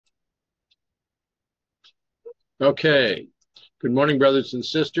Okay. Good morning, brothers and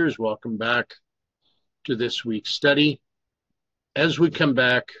sisters. Welcome back to this week's study. As we come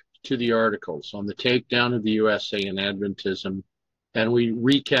back to the articles on the takedown of the USA and Adventism, and we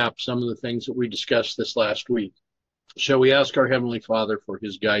recap some of the things that we discussed this last week, shall we ask our Heavenly Father for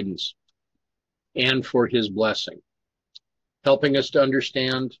his guidance and for his blessing, helping us to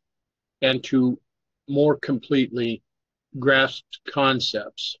understand and to more completely grasp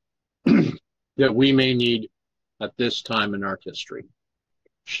concepts that we may need at this time in our history.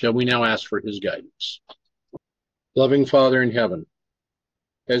 Shall we now ask for his guidance? Loving Father in heaven,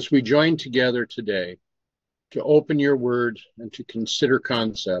 as we join together today to open your word and to consider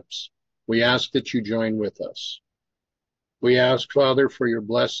concepts, we ask that you join with us. We ask, Father, for your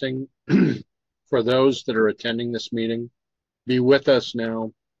blessing for those that are attending this meeting. Be with us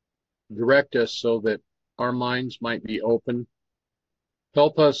now. Direct us so that our minds might be open.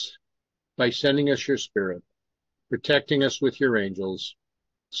 Help us by sending us your Spirit, protecting us with your angels,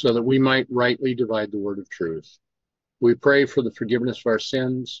 so that we might rightly divide the word of truth. We pray for the forgiveness of our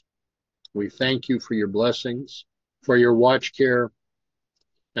sins. We thank you for your blessings, for your watch care,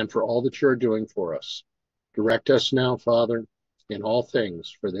 and for all that you are doing for us. Direct us now, Father, in all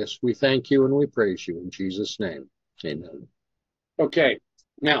things. For this we thank you and we praise you in Jesus' name. Amen. Okay,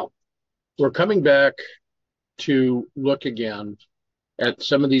 now we're coming back to look again at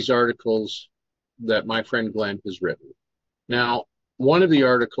some of these articles that my friend Glenn has written. Now, one of the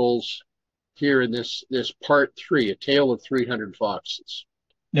articles here in this part 3, A Tale of 300 Foxes.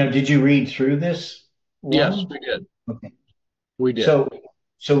 Now, did you read through this one? Yes, we did. Okay. We did. So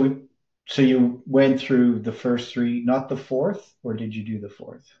you went through the first 3, not the 4th, or did you do the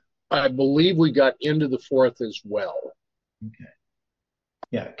 4th? I believe we got into the 4th as well. Okay.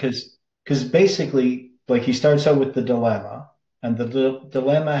 Yeah, because basically, like, he starts out with the dilemma, and the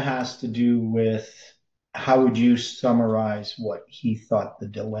dilemma has to do with how would you summarize what he thought the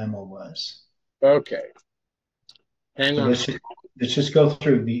dilemma was? Okay. Hang on. Let's just go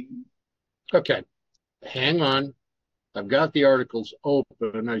through the. Okay. Hang on. I've got the articles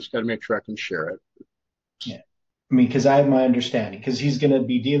open. I just got to make sure I can share it. Yeah. I mean, because I have my understanding, because he's going to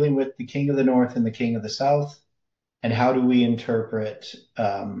be dealing with the king of the north and the king of the south. And how do we interpret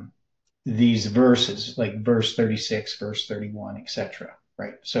these verses, like verse 36, verse 31, etc.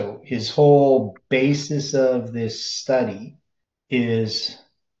 Right? So his whole basis of this study is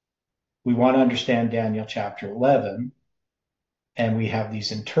we want to understand Daniel chapter 11, and we have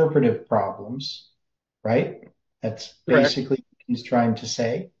these interpretive problems, right? That's basically what he's trying to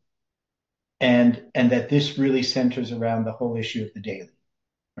say. And that this really centers around the whole issue of the daily,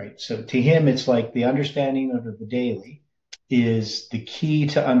 right? So to him, it's like the understanding of the daily is the key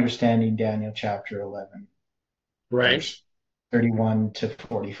to understanding Daniel chapter 11, right? Verse 31 to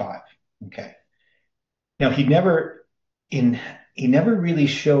 45. Okay. Now he never really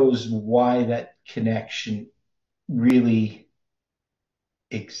shows why that connection really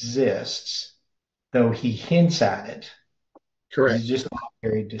exists, though he hints at it. Correct. He's just not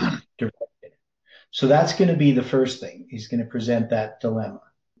very directed. So that's going to be the first thing. He's going to present that dilemma.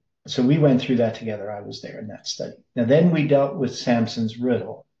 So we went through that together. I was there in that study. Now, then we dealt with Samson's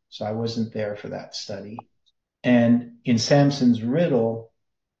riddle. So I wasn't there for that study. And in Samson's riddle,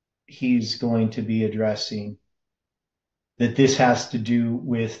 he's going to be addressing that this has to do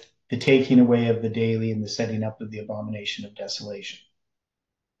with the taking away of the daily and the setting up of the abomination of desolation.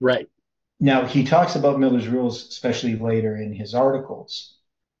 Right. Now, he talks about Miller's rules, especially later in his articles.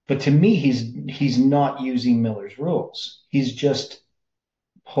 But to me, he's not using Miller's rules. He's just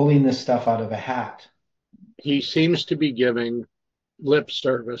pulling this stuff out of a hat. He seems to be giving lip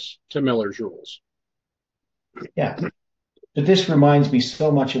service to Miller's rules. Yeah. But this reminds me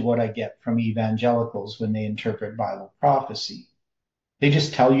so much of what I get from evangelicals when they interpret Bible prophecy. They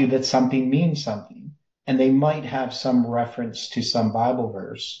just tell you that something means something, and they might have some reference to some Bible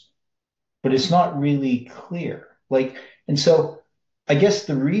verse, but it's not really clear. And so I guess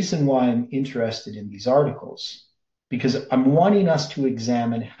the reason why I'm interested in these articles, because I'm wanting us to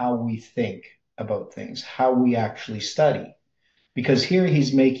examine how we think about things, how we actually study. Because here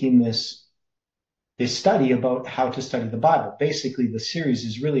he's making this study about how to study the Bible. Basically, the series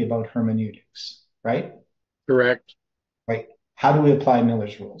is really about hermeneutics, right? Correct. Right. How do we apply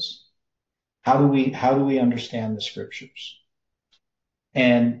Miller's rules? How do we understand the scriptures?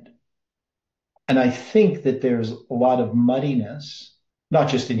 And I think that there's a lot of muddiness, not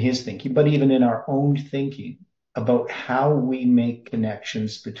just in his thinking, but even in our own thinking about how we make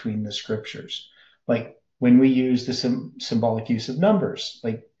connections between the scriptures. Like when we use the symbolic use of numbers,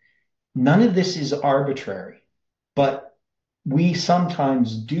 like none of this is arbitrary, but we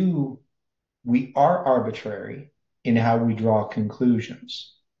sometimes do we are arbitrary in how we draw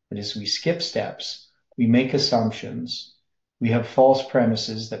conclusions. That is, we skip steps, we make assumptions, we have false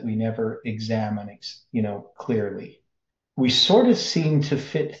premises that we never examine, clearly. We sort of seem to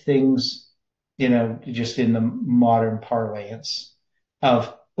fit things, just in the modern parlance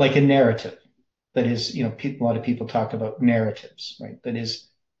of like a narrative. That is, a lot of people talk about narratives, right? That is,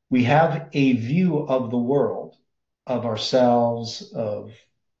 we have a view of the world, of ourselves, of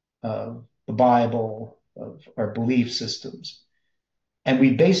the Bible, of our belief systems. And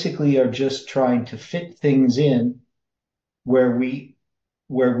we basically are just trying to fit things in where we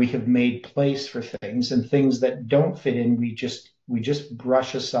have made place for things, and things that don't fit in, we just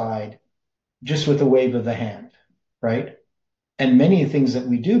brush aside just with a wave of the hand, right? And many things that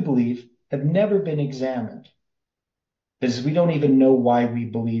we do believe have never been examined, because we don't even know why we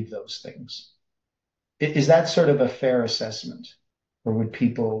believe those things. Is that sort of a fair assessment, or would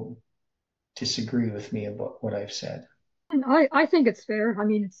people disagree with me about what I've said? And I think it's fair. I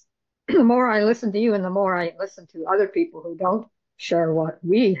mean, it's the more I listen to you and the more I listen to other people who don't share what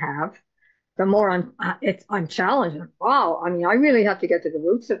we have, the more I'm challenged. Wow, I mean, I really have to get to the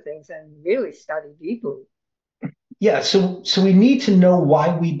roots of things and really study deeply. Yeah, so we need to know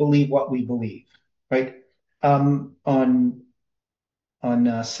why we believe what we believe, right? On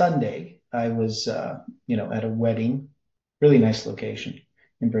Sunday, I was at a wedding, really nice location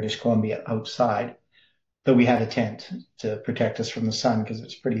in British Columbia outside, though we had a tent to protect us from the sun because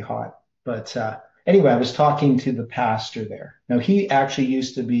it's pretty hot. But anyway, I was talking to the pastor there. Now he actually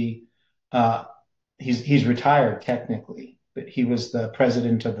used to be uh, he's retired technically, but he was the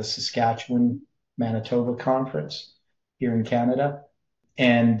president of the Saskatchewan Manitoba Conference here in Canada,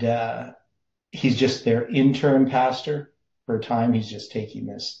 and he's just their interim pastor for a time. He's just taking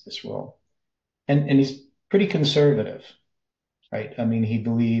this role, and he's pretty conservative, right? I mean, he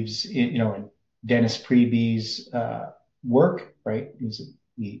believes in Dennis Preby's work, right?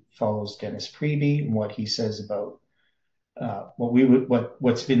 He follows Dennis Preby and what he says about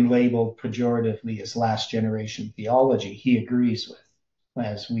what's been labeled pejoratively as last generation theology. He agrees with,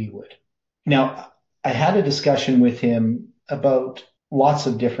 as we would. Now, I had a discussion with him about lots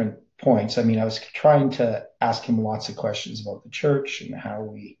of different points. I mean, I was trying to ask him lots of questions about the church and how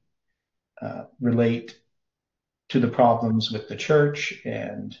we relate to the problems with the church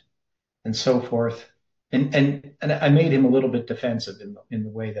and so forth. And I made him a little bit defensive in the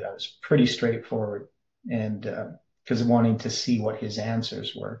way that I was pretty straightforward, and because wanting to see what his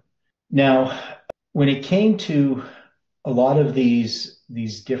answers were. Now, when it came to a lot of these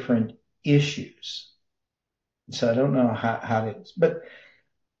different issues, so I don't know how to, but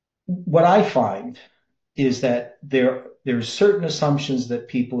what I find is that there's certain assumptions that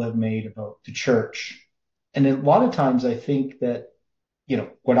people have made about the church. And a lot of times I think that,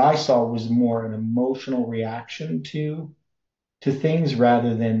 what I saw was more an emotional reaction to things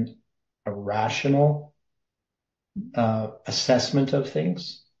rather than a rational assessment of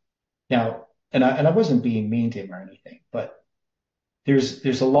things. Now, and I wasn't being mean to him or anything, but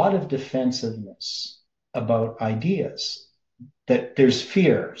there's a lot of defensiveness about ideas, that there's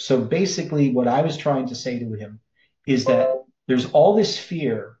fear. So basically, what I was trying to say to him is that there's all this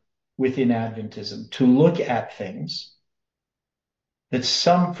fear within Adventism to look at things that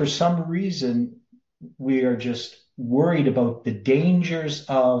for some reason, we are just worried about the dangers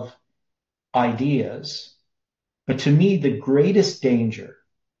of ideas. But to me, the greatest danger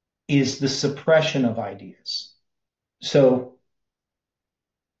is the suppression of ideas. So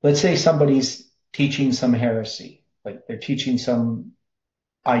let's say somebody's teaching some heresy, like they're teaching some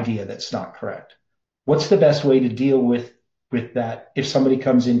idea that's not correct. What's the best way to deal with that if somebody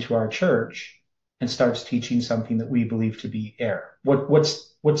comes into our church and starts teaching something that we believe to be error?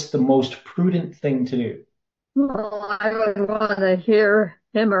 What's the most prudent thing to do? Well, I would want to hear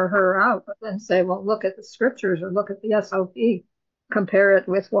him or her out, but then say, well, look at the scriptures or look at the SOP, compare it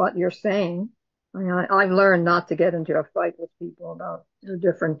with what you're saying. I mean, I've learned not to get into a fight with people about their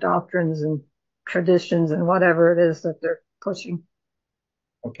different doctrines and traditions and whatever it is that they're pushing.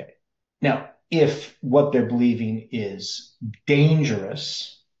 Okay. Now, if what they're believing is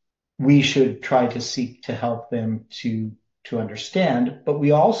dangerous, we should try to seek to help them to understand, but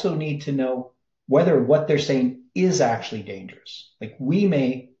we also need to know whether what they're saying is actually dangerous. Like, we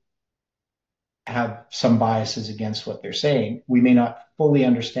may have some biases against what they're saying. We may not fully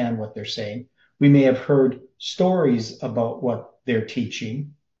understand what they're saying. We may have heard stories about what they're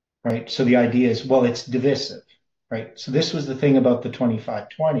teaching, right? So the idea is, well, it's divisive, right? So this was the thing about the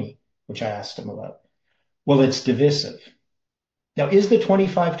 2520, which I asked him about. Well, it's divisive. Now, is the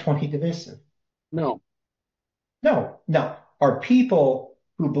 2520 divisive? No. No, no. Are people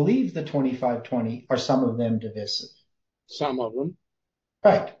who believe the 25-20, are some of them divisive? Some of them.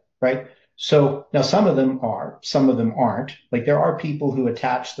 Right, right. So now some of them are, some of them aren't. Like there are people who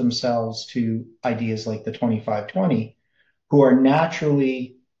attach themselves to ideas like the 25-20 who are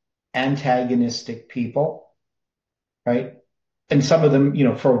naturally antagonistic people, right? And some of them,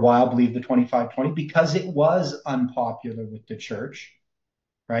 for a while believed the 25-20 because it was unpopular with the church,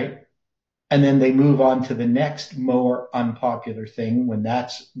 right? And then they move on to the next more unpopular thing when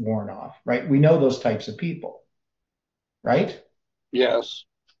that's worn off, right? We know those types of people, right? Yes.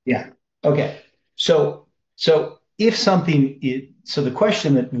 Yeah. Okay. So if something is, so the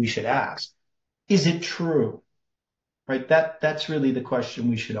question that we should ask, is it true? Right? That's really the question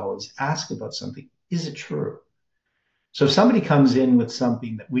we should always ask about something. Is it true? So if somebody comes in with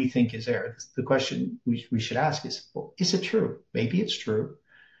something that we think is error, the question we should ask is, well, is it true? Maybe it's true.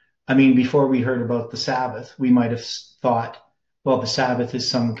 I mean, before we heard about the Sabbath, we might have thought, well, the Sabbath is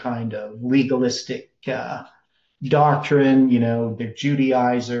some kind of legalistic doctrine, they're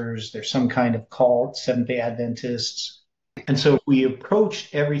Judaizers, they're some kind of cult, Seventh-day Adventists. And so if we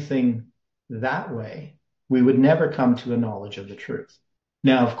approached everything that way, we would never come to a knowledge of the truth.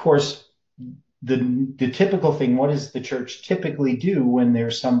 Now, of course, the typical thing, what does the church typically do when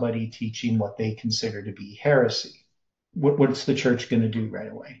there's somebody teaching what they consider to be heresy? What's the church going to do right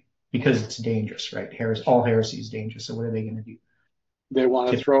away? Because it's dangerous, right? All heresy is dangerous. So what are they going to do? They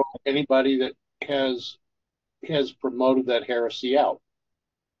want to throw anybody that has promoted that heresy out.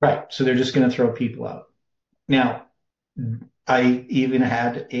 Right. So they're just going to throw people out. Now, I even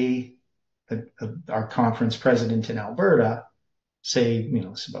had our conference president in Alberta say,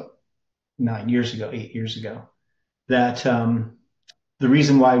 it's about 8 years ago, that the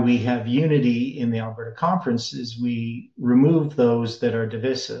reason why we have unity in the Alberta conference is we remove those that are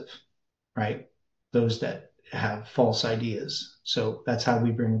divisive, right? Those that have false ideas. So that's how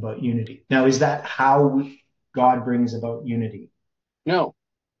we bring about unity. Now, is that how God brings about unity? No.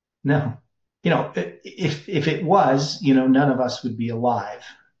 No. If it was, none of us would be alive.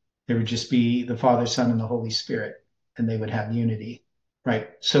 There would just be the Father, Son, and the Holy Spirit, and they would have unity, right?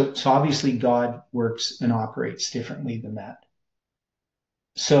 So obviously God works and operates differently than that.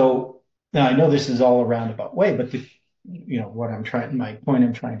 So now I know this is all a roundabout way, but my point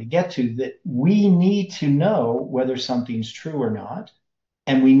I'm trying to get to, that we need to know whether something's true or not,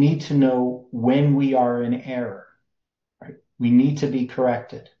 and we need to know when we are in error, right? We need to be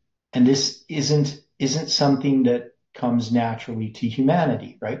corrected. And this isn't something that comes naturally to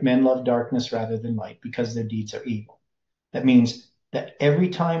humanity, right? Men love darkness rather than light because their deeds are evil. That means that every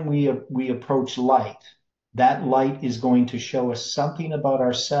time we approach light, that light is going to show us something about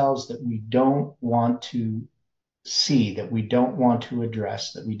ourselves that we don't want to see, that we don't want to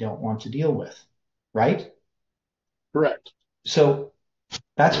address, that we don't want to deal with, right? Correct. So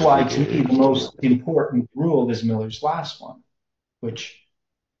that's why, to me, the most important rule is Miller's last one, which,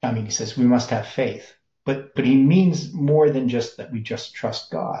 he says we must have faith, but he means more than just that we just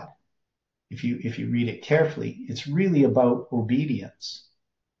trust God. If you read it carefully, it's really about obedience,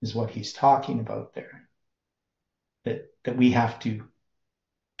 is what he's talking about there. That we have to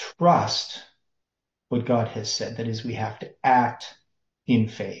trust what God has said. That is, we have to act in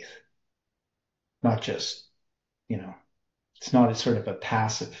faith, not just, it's not a sort of a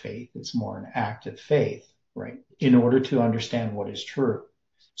passive faith. It's more an active faith, right? In order to understand what is true.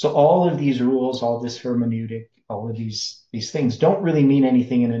 So all of these rules, all this hermeneutic, all of these things don't really mean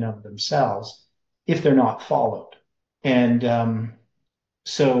anything in and of themselves if they're not followed. And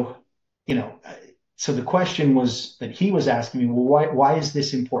so the question was that he was asking me, well, why is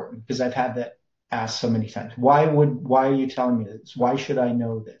this important? Because I've had that asked so many times. Why are you telling me this? Why should I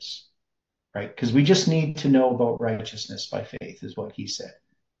know this? Right? Because we just need to know about righteousness by faith, is what he said.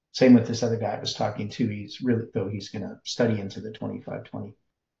 Same with this other guy I was talking to. He's going to study into the 25-20.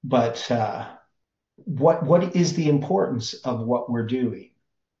 But what is the importance of what we're doing?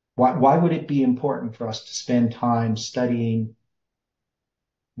 Why would it be important for us to spend time studying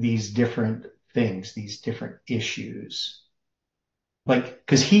these different things, these different issues?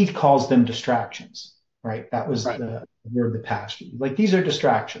 Because he calls them distractions, right? That was right. The word the pastor. These are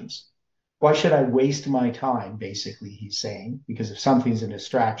distractions. Why should I waste my time? Basically, he's saying, because if something's a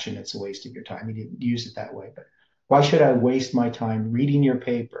distraction, it's a waste of your time. He didn't use it that way, but why should I waste my time reading your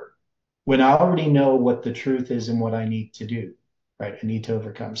paper when I already know what the truth is and what I need to do, right? I need to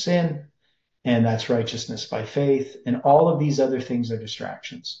overcome sin, and that's righteousness by faith, and all of these other things are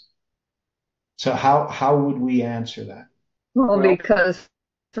distractions. So how would we answer that? Well, because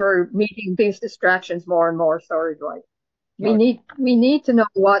we're meeting these distractions more and more. Sorry, Dwight. We need to know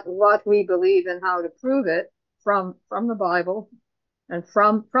what we believe and how to prove it from the Bible and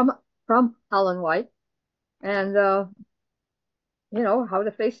from Ellen White, and how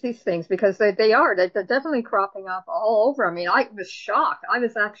to face these things, because they're definitely cropping up all over. I mean, I was shocked. I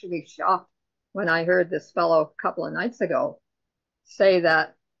was actually shocked when I heard this fellow a couple of nights ago say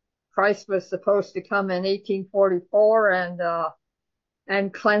that Christ was supposed to come in 1844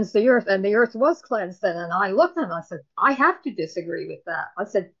 and cleanse the earth, and the earth was cleansed then. And I looked at him, I said, I have to disagree with that. I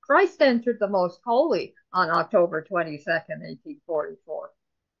said, Christ entered the most holy on October 22nd, 1844.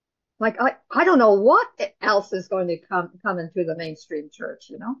 Like, I don't know what else is going to come into the mainstream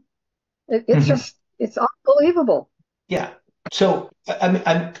church, it's just, it's unbelievable. Yeah. So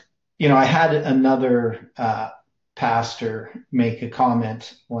I had another pastor make a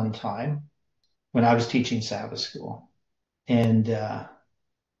comment one time when I was teaching Sabbath school, and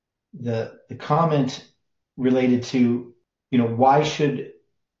the comment related to, why should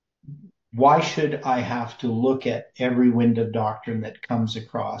I have to look at every wind of doctrine that comes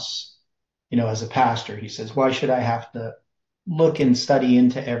across, as a pastor? He says, why should I have to look and study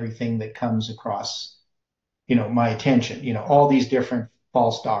into everything that comes across, my attention, all these different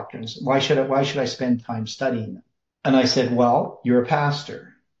false doctrines? Why should I spend time studying them? And I said, well, you're a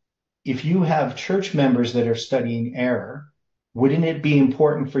pastor. If you have church members that are studying error, wouldn't it be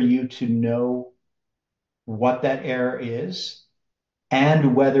important for you to know what that error is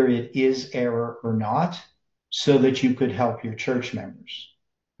and whether it is error or not, so that you could help your church members,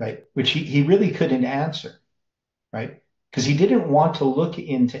 right? Which he really couldn't answer, right? Because he didn't want to look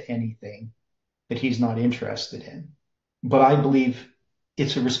into anything that he's not interested in. But I believe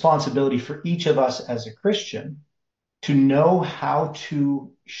it's a responsibility for each of us as a Christian to know how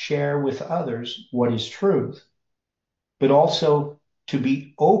to share with others what is truth, but also to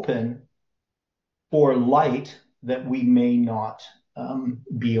be open for light that we may not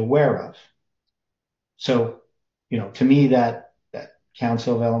be aware of. So, to me, that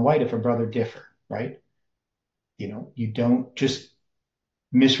counsel of Ellen White, if a brother differ, right? You don't just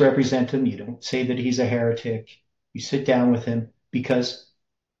misrepresent him. You don't say that he's a heretic. You sit down with him, because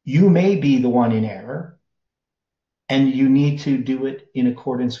you may be the one in error, and you need to do it in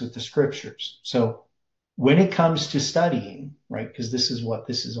accordance with the scriptures. So when it comes to studying, right, because this is what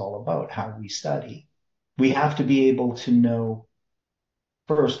this is all about, how we study, we have to be able to know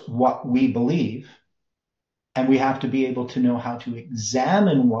first what we believe, and we have to be able to know how to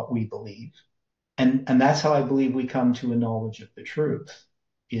examine what we believe. And that's how I believe we come to a knowledge of the truth,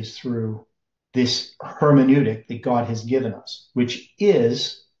 is through this hermeneutic that God has given us, which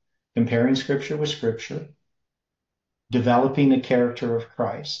is comparing scripture with scripture, developing the character of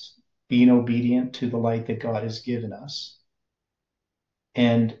Christ, being obedient to the light that God has given us,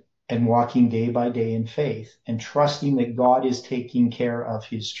 and walking day by day in faith, and trusting that God is taking care of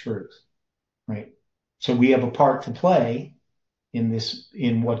his truth, right? So we have a part to play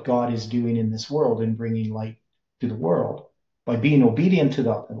in what God is doing in this world, and bringing light to the world by being obedient to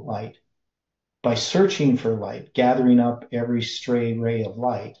the light, by searching for light, gathering up every stray ray of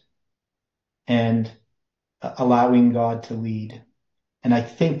light, and allowing God to lead. And I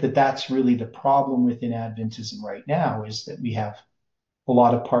think that that's really the problem within Adventism right now, is that we have a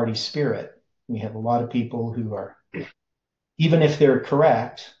lot of party spirit. We have a lot of people who are, even if they're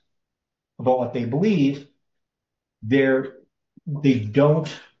correct about what they believe, they've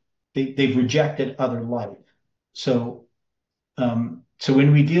rejected other light. So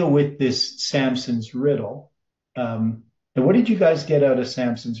when we deal with this Samson's riddle, and what did you guys get out of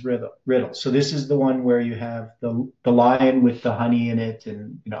Samson's riddle? So this is the one where you have the lion with the honey in it,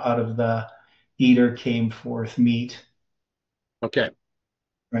 and out of the eater came forth meat. Okay.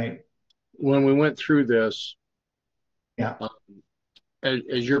 Right. When we went through this, yeah,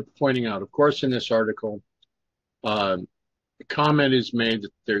 as you're pointing out, of course, in this article, the comment is made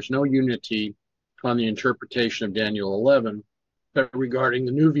that there's no unity on the interpretation of Daniel 11, but regarding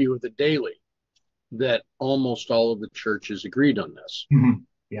the new view of the daily, that almost all of the churches agreed on this. Mm-hmm.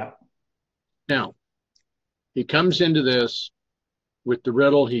 Yeah. Now, he comes into this with the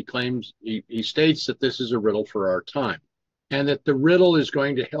riddle. He claims, he states that this is a riddle for our time, and that the riddle is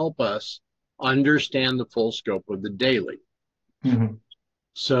going to help us understand the full scope of the daily. Mm-hmm.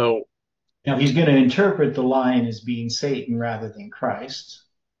 So now he's going to interpret the lion as being Satan rather than Christ.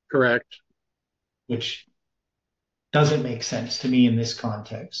 Correct. Which doesn't make sense to me in this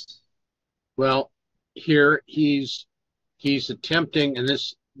context. Well, here he's attempting, and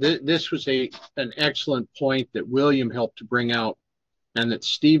this was an excellent point that William helped to bring out, and that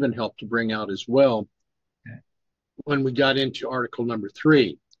Stephen helped to bring out as well, okay, when we got into article number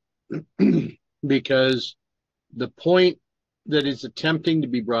 3, because the point that is attempting to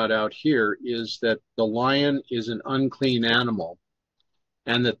be brought out here is that the lion is an unclean animal,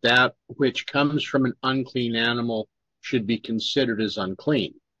 and that which comes from an unclean animal should be considered as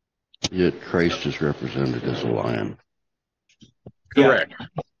unclean. Yet Christ is represented as a lion. Correct. Yeah.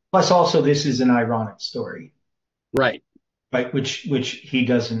 Plus, also, this is an ironic story, Right. right? Which he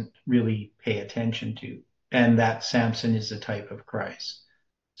doesn't really pay attention to, and that Samson is a type of Christ.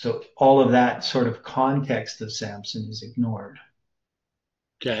 So all of that sort of context of Samson is ignored.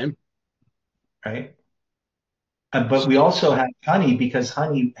 Okay. Right. But we also have honey, because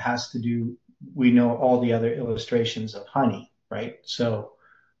honey has to do, we know all the other illustrations of honey, right? So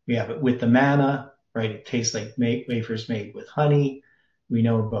we have it with the manna, right? It tastes like wafers made with honey. We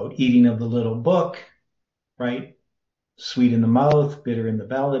know about eating of the little book, right? Sweet in the mouth, bitter in the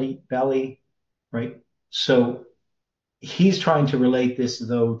belly, right? So he's trying to relate this,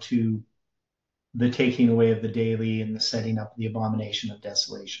 though, to the taking away of the daily and the setting up the abomination of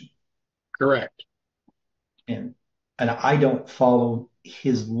desolation. Correct. And I don't follow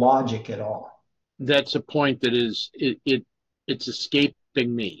his logic at all. That's a point that is it's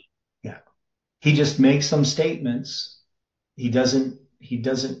escaping me. Yeah. He just makes some statements. He doesn't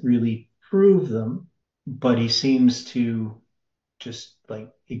really prove them, but he seems to just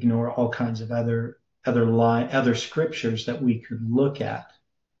like ignore all kinds of other scriptures that we could look at.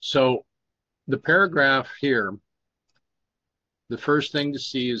 So the paragraph here, the first thing to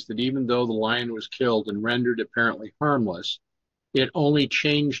see is that even though the lion was killed and rendered apparently harmless, it only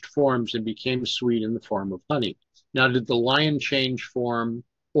changed forms and became sweet in the form of honey. Now, did the lion change form,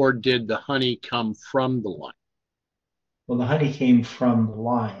 or did the honey come from the lion? Well, the honey came from the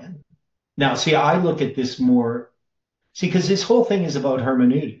lion. Now, see, I look at this more, because this whole thing is about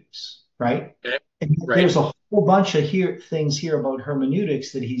hermeneutics, right? Okay. And Right. There's a whole bunch of things here about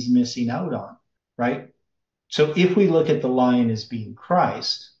hermeneutics that he's missing out on, right? So if we look at the lion as being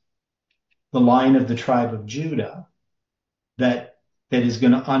Christ, the lion of the tribe of Judah, that is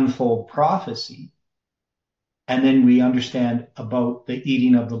going to unfold prophecy, and then we understand about the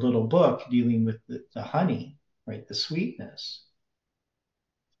eating of the little book dealing with the honey, right, the sweetness,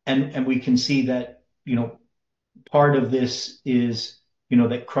 and we can see that, part of this is,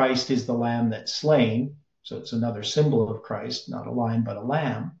 that Christ is the lamb that's slain, so it's another symbol of Christ, not a lion but a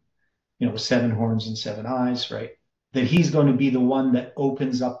lamb, with 7 horns and 7 eyes, right? That he's going to be the one that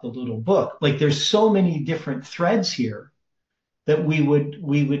opens up the little book. Like, there's so many different threads here that we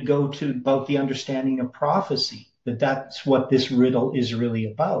would go to about the understanding of prophecy, that's what this riddle is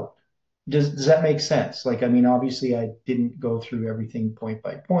really about. Does that make sense? Like, I mean, obviously I didn't go through everything point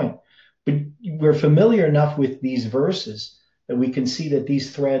by point, but we're familiar enough with these verses that we can see that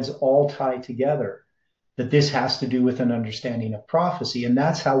these threads all tie together, that this has to do with an understanding of prophecy. And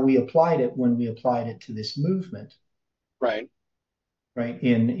that's how we applied it when we applied it to this movement. Right. Right.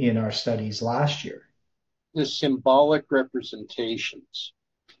 In our studies last year. The symbolic representations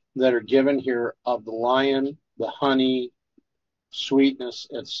that are given here of the lion, the honey, sweetness,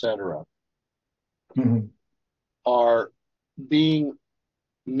 etc., Mm-hmm. are being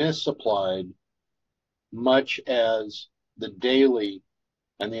misapplied, much as the daily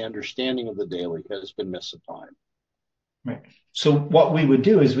and the understanding of the daily has been misapplied. Right. So what we would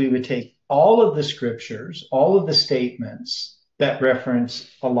do is we would take all of the scriptures, all of the statements that reference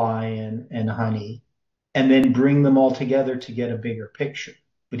a lion and honey, and then bring them all together to get a bigger picture.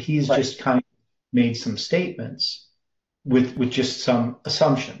 But he's Right. just kind of made some statements with just some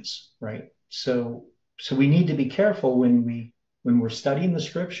assumptions, right? So we need to be careful when we're studying the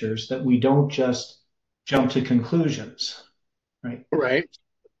scriptures that we don't just jump to conclusions, right? Right.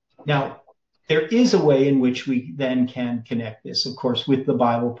 Now, there is a way in which we then can connect this, of course, with the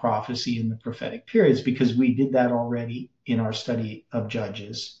Bible prophecy and the prophetic periods, because we did that already in our study of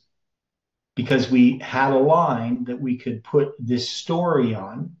Judges, because we had a line that we could put this story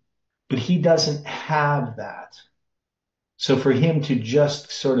on, but he doesn't have that. So for him to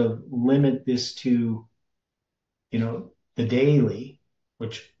just sort of limit this to, the daily,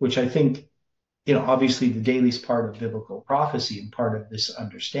 which I think, obviously the daily is part of biblical prophecy and part of this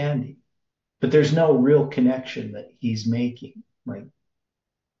understanding, but there's no real connection that he's making. Like,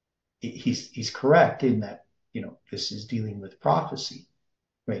 he's correct in that, this is dealing with prophecy,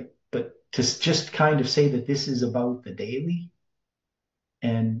 right? But to just kind of say that this is about the daily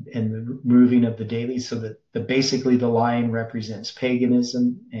and the moving of the daily, so that basically the lion represents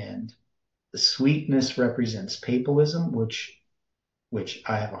paganism and the sweetness represents papalism, which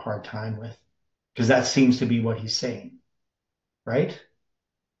I have a hard time with, because that seems to be what he's saying, right?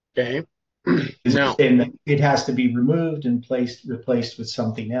 Okay. He's Now, saying that it has to be removed and replaced with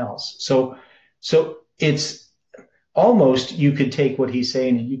something else. So it's almost, you could take what he's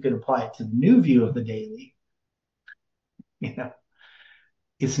saying and you could apply it to the new view of the daily,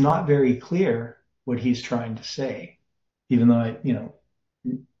 it's not very clear what he's trying to say, even though I,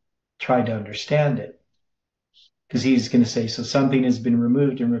 tried to understand it. Because he's going to say, so something has been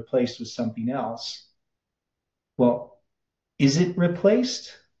removed and replaced with something else. Well, is it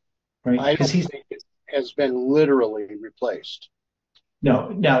replaced? Right? I Because don't think it has been literally replaced.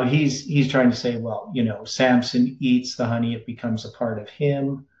 no, he's trying to say, well, Samson eats the honey, it becomes a part of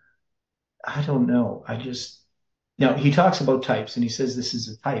him. I don't know. Now he talks about types and he says this is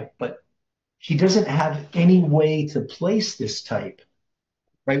a type, but he doesn't have any way to place this type,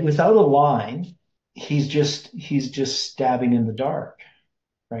 right? Without a line, he's just stabbing in the dark,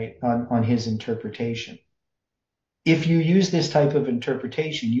 right? On his interpretation. If you use this type of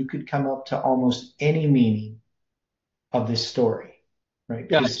interpretation, you could come up to almost any meaning of this story, right?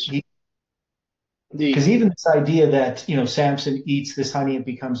 Yes. Because even this idea that, Samson eats this honey and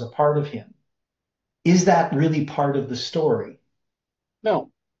becomes a part of him, is that really part of the story?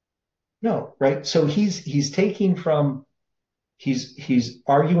 No. No, right? So he's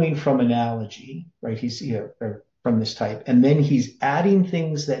arguing from analogy, right? Or from this type, and then he's adding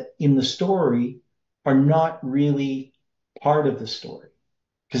things that in the story are not really part of the story,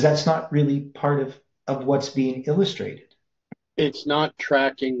 because that's not really part of what's being illustrated. It's not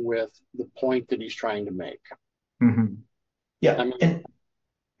tracking with the point that he's trying to make. Mm-hmm. Yeah, I mean,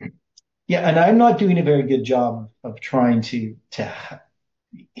 and I'm not doing a very good job of trying to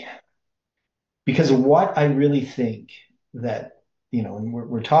because of what I really think that, and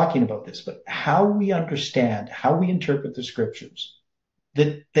we're talking about this, but how we understand, how we interpret the scriptures,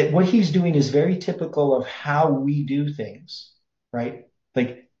 that what he's doing is very typical of how we do things, right?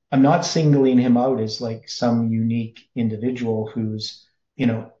 Like, I'm not singling him out as like some unique individual who's,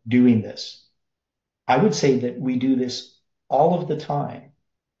 doing this. I would say that we do this all of the time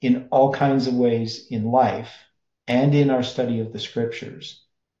in all kinds of ways in life and in our study of the scriptures,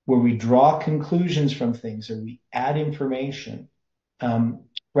 where we draw conclusions from things or we add information.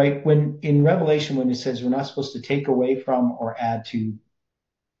 Right? When in Revelation, when it says we're not supposed to take away from or add to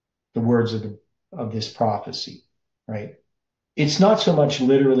the words of this prophecy, right? It's not so much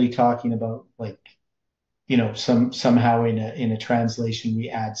literally talking about like, somehow in a translation we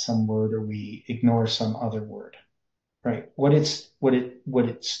add some word or we ignore some other word, right? What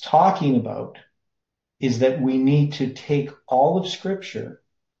it's talking about is that we need to take all of Scripture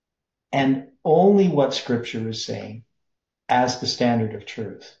and only what Scripture is saying as the standard of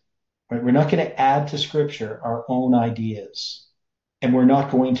truth. Right? We're not going to add to Scripture our own ideas, and we're not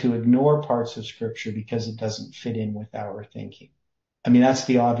going to ignore parts of Scripture because it doesn't fit in with our thinking. I mean, that's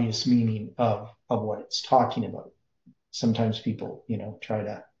the obvious meaning of what it's talking about. Sometimes people, try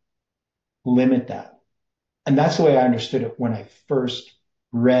to limit that. And that's the way I understood it when I first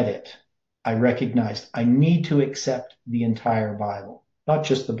read it. I recognized I need to accept the entire Bible, not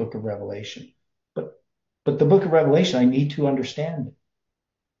just the book of Revelation, but the book of Revelation, I need to understand it.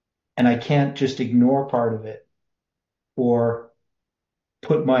 And I can't just ignore part of it or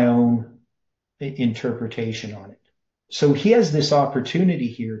put my own interpretation on it. So he has this opportunity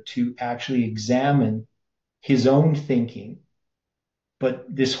here to actually examine his own thinking. But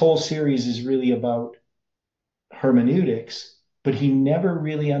this whole series is really about hermeneutics, but he never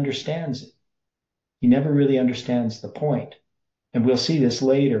really understands it. He never really understands the point. And we'll see this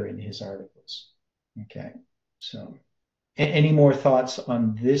later in his articles. Okay. So any more thoughts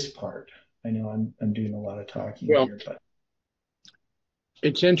on this part? I know I'm doing a lot of talking here, but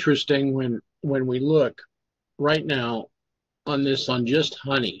it's interesting when we look right now on just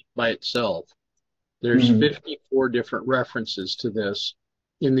honey by itself. There's 54 different references to this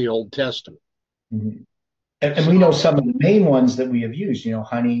in the Old Testament. Mm-hmm. And we know some of the main ones that we have used,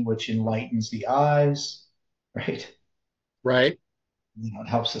 honey, which enlightens the eyes, right? Right. It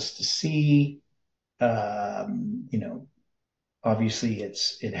helps us to see. Obviously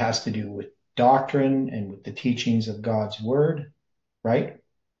it has to do with doctrine and with the teachings of God's word, right?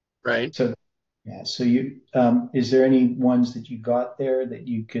 Right. So, yeah. So is there any ones that you got there that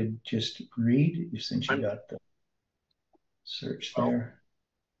you could just read since you got the search there?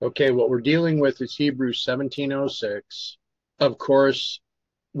 Okay, what we're dealing with is Hebrews 17:06. Of course,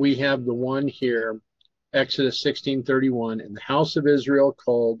 we have the one here, Exodus 16:31, and the house of Israel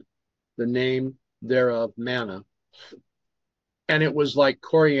called the name thereof manna. And it was like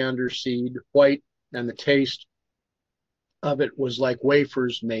coriander seed, white, and the taste of it was like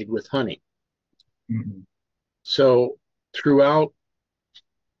wafers made with honey. Mm-hmm. So throughout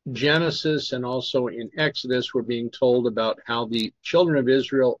Genesis and also in Exodus, we're being told about how the children of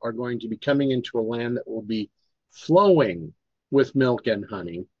Israel are going to be coming into a land that will be flowing with milk and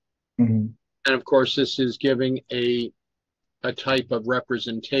honey. Mm-hmm. And of course, this is giving a a type of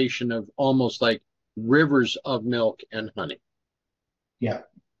representation of almost like rivers of milk and honey. Yeah.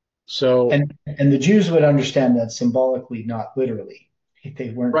 So, and the Jews would understand that symbolically, not literally. They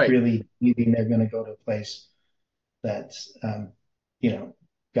weren't right. really believing they're going to go to a place that's,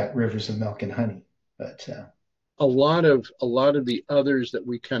 got rivers of milk and honey. But a lot of the others that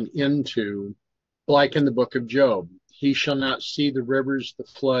we come into, like in the book of Job, he shall not see the rivers, the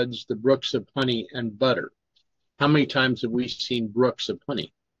floods, the brooks of honey and butter. How many times have we seen brooks of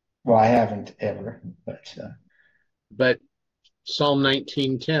honey? well, I haven't ever, But Psalm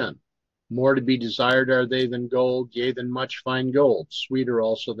 19:10, more to be desired are they than gold, yea, than much fine gold, sweeter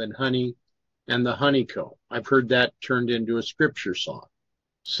also than honey and the honeycomb. I've heard that turned into a scripture song.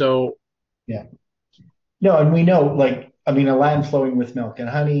 So, yeah. No, and we know, a land flowing with milk and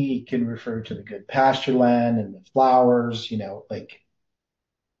honey can refer to the good pasture land and the flowers,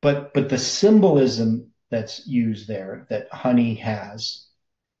 but the symbolism that's used there that honey has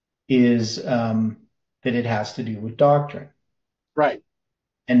is that it has to do with doctrine. right.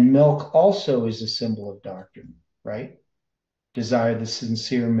 And milk also is a symbol of doctrine, right? Desire the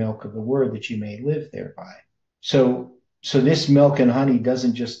sincere milk of the word that you may live thereby. So this milk and honey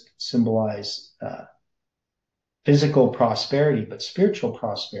doesn't just symbolize physical prosperity, but spiritual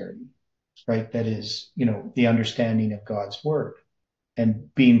prosperity, right? That is, the understanding of God's word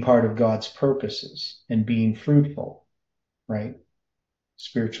and being part of God's purposes and being fruitful, right?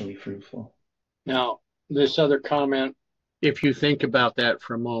 Spiritually fruitful. Now, this other comment, if you think about that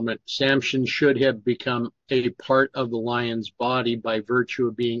for a moment, Samson should have become a part of the lion's body by virtue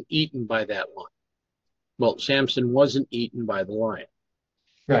of being eaten by that lion. Well, Samson wasn't eaten by the lion.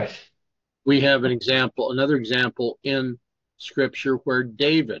 Right. We have another example in scripture where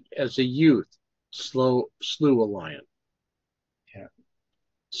David, as a youth, slew a lion. Yeah.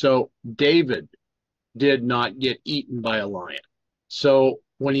 So David did not get eaten by a lion. So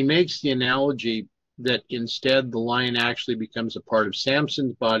when he makes the analogy that instead the lion actually becomes a part of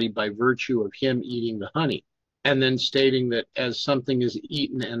Samson's body by virtue of him eating the honey, and then stating that as something is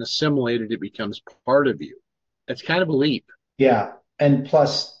eaten and assimilated, it becomes part of you. That's kind of a leap. Yeah. And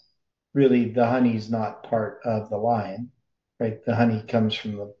plus, really, the honey is not part of the lion, right? The honey comes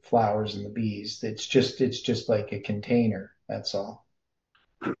from the flowers and the bees. It's just like a container. That's all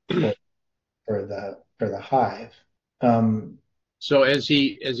for the hive. So as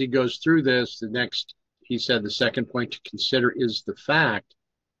he goes through this, he said the second point to consider is the fact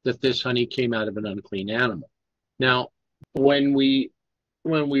that this honey came out of an unclean animal. Now, when we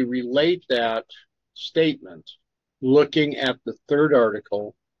relate that statement, looking at the third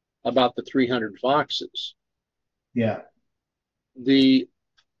article about the 300 foxes, yeah, the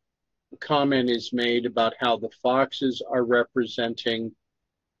comment is made about how the foxes are representing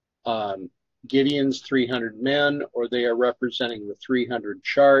Gideon's 300 men, or they are representing the 300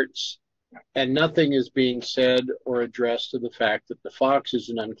 charts, and nothing is being said or addressed to the fact that the fox is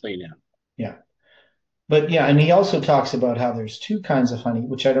an unclean animal. Yeah. But yeah, and he also talks about how there's two kinds of honey,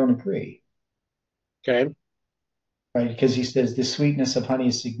 which I don't agree. Okay. Right? Because he says the sweetness of honey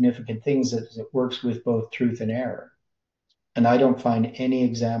is significant things as it works with both truth and error. And I don't find any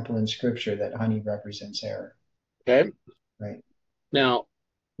example in scripture that honey represents error. Okay. Right. Now,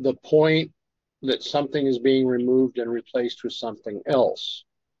 the point that something is being removed and replaced with something else.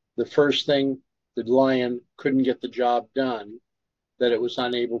 The first thing, the lion couldn't get the job done, that it was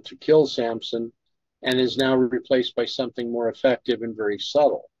unable to kill Samson, and is now replaced by something more effective and very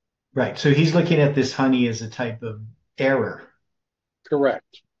subtle. Right. So he's looking at this honey as a type of error.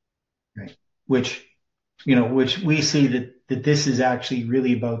 Correct. Right. Which we see that this is actually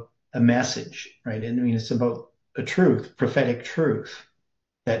really about a message, right? And I mean, it's about a truth, prophetic truth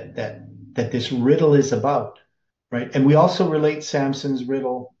that this riddle is about, right? And we also relate Samson's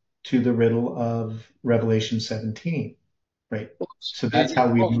riddle to the riddle of Revelation 17, right? So that's how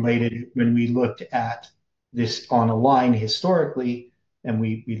we related it when we looked at this on a line historically, and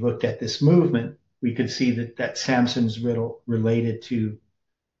we looked at this movement. We could see that Samson's riddle related to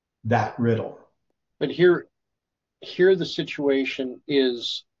that riddle. But here the situation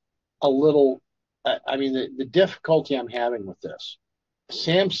is a little, the difficulty I'm having with this.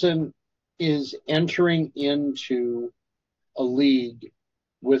 Samson is entering into a league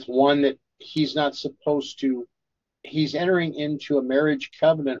with one that he's not supposed to. He's entering into a marriage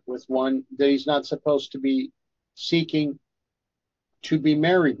covenant with one that he's not supposed to be seeking to be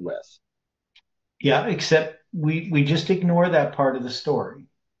married with. Yeah, except we just ignore that part of the story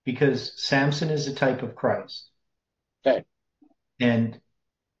because Samson is a type of Christ. Okay. And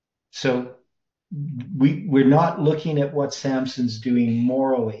so we're not looking at what Samson's doing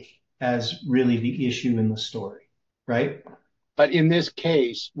morally as really the issue in the story, right? But in this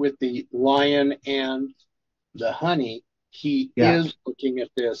case, with the lion and the honey, he is looking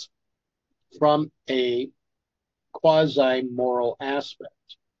at this from a quasi-moral aspect.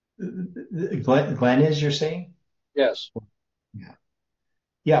 Glenn is, you're saying? Yes. Yeah.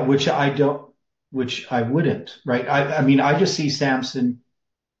 Yeah, which I wouldn't, right? I mean, I just see Samson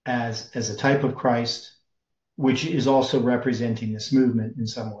as a type of Christ, which is also representing this movement in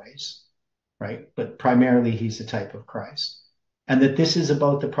some ways, right? But primarily he's a type of Christ. And that this is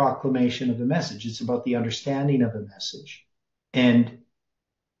about the proclamation of the message. It's about the understanding of the message. And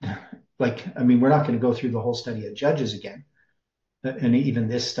I mean, we're not going to go through the whole study of Judges again, and even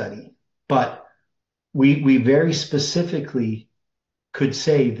this study, but we very specifically could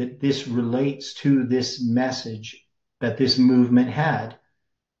say that this relates to this message that this movement had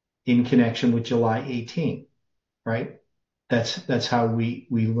in connection with July 18, right? That's how we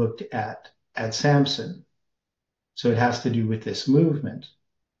looked at Samson. So it has to do with this movement.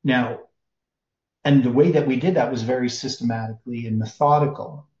 Now, and the way that we did that was very systematically and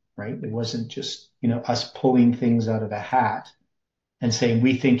methodical, right? It wasn't just, us pulling things out of a hat and saying,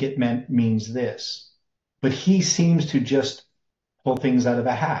 we think it means this. But he seems to just pull things out of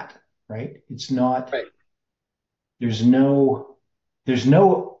a hat, right? It's not, right. There's no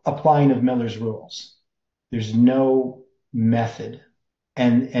applying of Miller's rules. There's no method.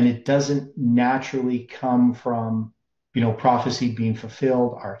 And it doesn't naturally come from, prophecy being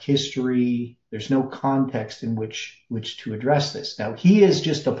fulfilled, our history. There's no context in which to address this. Now, he is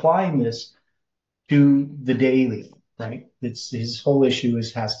just applying this to the daily, right? His whole issue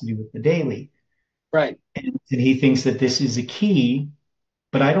has to do with the daily. Right. And he thinks that this is a key,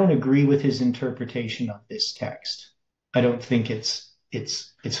 but I don't agree with his interpretation of this text. I don't think it's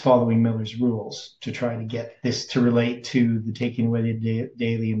following Miller's rules to try to get this to relate to the taking away the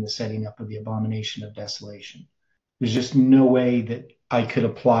daily and the setting up of the abomination of desolation. There's just no way that I could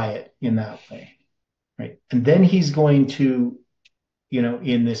apply it in that way, right? And then he's going to,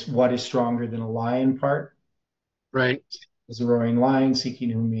 in this what is stronger than a lion part, right? As a roaring lion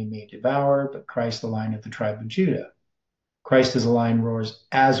seeking whom he may devour, but Christ, the Lion of the tribe of Judah. Christ as a lion roars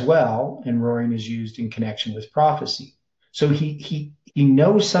as well, and roaring is used in connection with prophecy. So he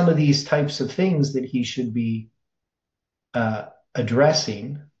knows some of these types of things that he should be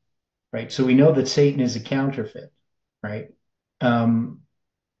addressing, right? So we know that Satan is a counterfeit, right?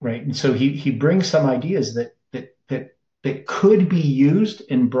 Right. And so he brings some ideas that could be used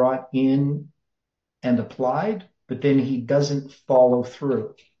and brought in and applied, but then he doesn't follow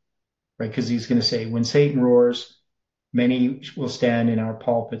through, right? Because he's going to say, when Satan roars, many will stand in our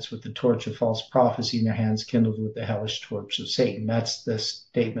pulpits with the torch of false prophecy in their hands, kindled with the hellish torch of Satan. That's the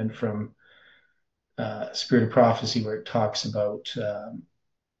statement from Spirit of Prophecy, where it talks about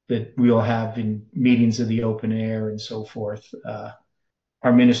that we'll have in meetings of the open air and so forth.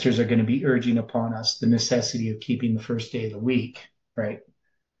 Our ministers are going to be urging upon us the necessity of keeping the first day of the week, right?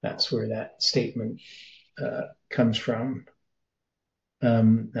 That's where that statement comes from.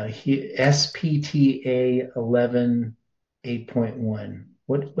 SPTA 11.8.1.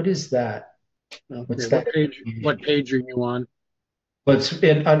 What is that? Okay. What's that? What page are you on? Well, it's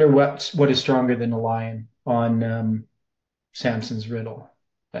under what is stronger than a lion on Samson's riddle,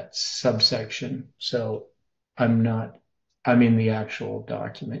 that subsection. So I'm in the actual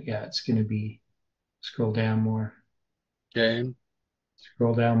document. Yeah, it's going to be, scroll down more. Okay.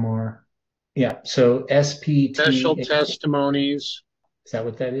 Scroll down more. Yeah, so SPT. Special testimonies. Is that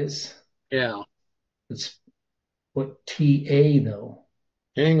what that is? Yeah. It's what TA though?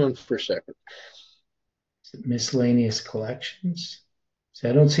 Hang on for a second. Is it miscellaneous collections? So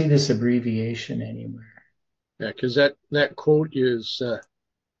I don't see this abbreviation anywhere. Yeah, because that quote is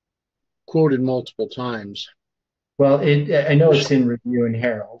quoted multiple times. Well, I know it's in Review and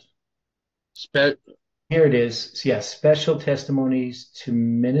Herald. Here it is. Yeah, special testimonies to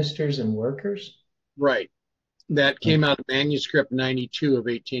ministers and workers. Right. That came out of manuscript 92 of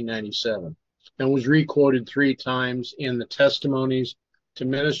 1897 and was requoted 3 times in the testimonies to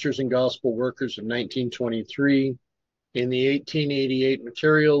ministers and gospel workers of 1923, in the 1888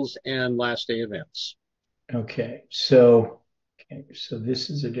 materials, and Last Day Events. Okay, so this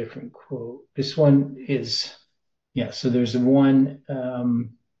is a different quote. This one is, so there's one,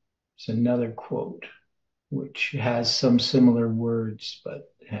 there's another quote which has some similar words,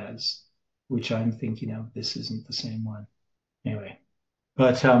 but which I'm thinking of. This isn't the same one. Anyway,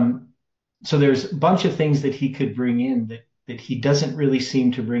 but so there's a bunch of things that he could bring in that he doesn't really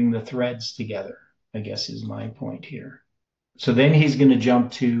seem to bring the threads together, I guess is my point here. So then he's going to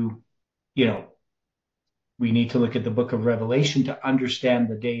jump to, we need to look at the book of Revelation to understand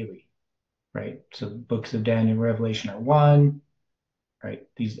the daily, right? So the books of Daniel and Revelation are one. right?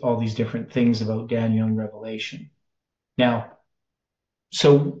 All these different things about Daniel and Revelation. Now,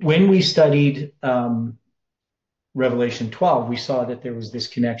 so when we studied Revelation 12, we saw that there was this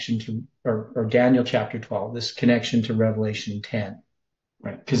connection to, or Daniel chapter 12, this connection to Revelation 10,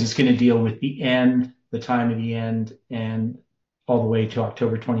 right? Because it's going to deal with the end, the time of the end, and all the way to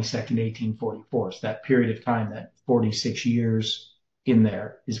October 22nd, 1844. So that period of time, that 46 years in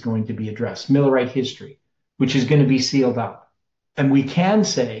there, is going to be addressed. Millerite history, which is going to be sealed up. And we can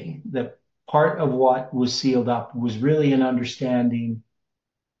say that part of what was sealed up was really an understanding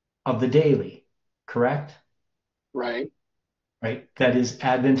of the daily, correct? Right. Right. That is,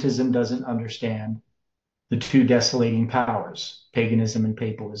 Adventism doesn't understand the two desolating powers, paganism and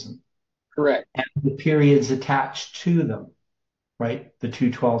papalism, Correct. and the periods attached to them, right? The two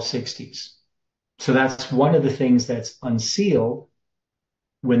 1260s. So that's one of the things that's unsealed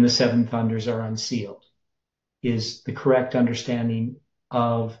when the seven thunders are unsealed, is the correct understanding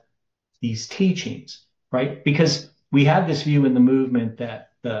of these teachings, right? Because we have this view in the movement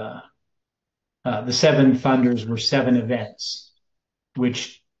that the seven thunders were seven events,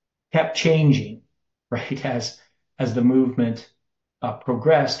 which kept changing, right? As the movement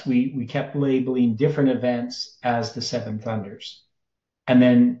progressed, we kept labeling different events as the seven thunders. And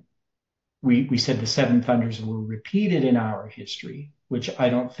then we said the seven thunders were repeated in our history, which I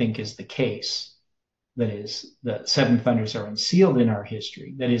don't think is the case. That is, the seven thunders are unsealed in our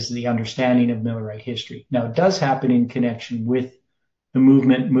history. That is the understanding of Millerite history. Now, it does happen in connection with the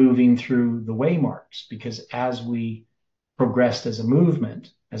movement moving through the waymarks, because as we progressed as a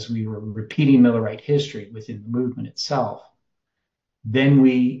movement, as we were repeating Millerite history within the movement itself, then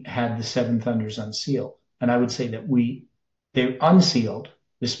we had the seven thunders unsealed. And I would say that they're unsealed.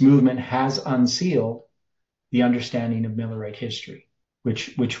 This movement has unsealed the understanding of Millerite history,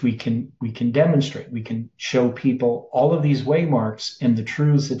 which we can demonstrate. We can show people all of these waymarks and the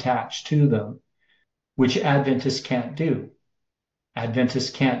truths attached to them, which Adventists can't do.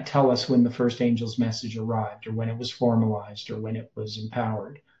 Adventists can't tell us when the first angel's message arrived, or when it was formalized, or when it was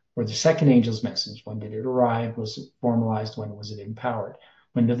empowered, or the second angel's message. When did it arrive? Was it formalized? When was it empowered?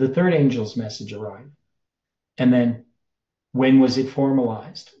 When did the third angel's message arrive? And then when was it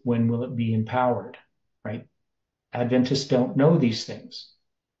formalized? When will it be empowered? Right? Adventists don't know these things.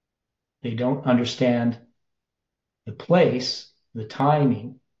 They don't understand the place, the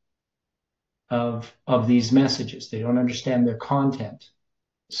timing of these messages. They don't understand their content.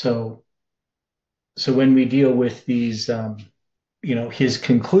 So when we deal with these, his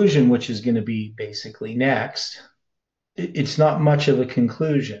conclusion, which is going to be basically next, it's not much of a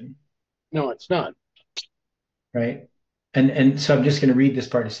conclusion. No, it's not. Right? And so I'm just going to read this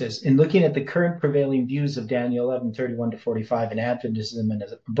part. It says, in looking at the current prevailing views of Daniel 11:31-45 and Adventism and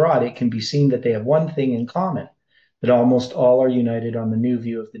abroad, it can be seen that they have one thing in common, that almost all are united on the new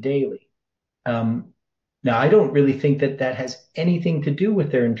view of the daily. Now, I don't really think that has anything to do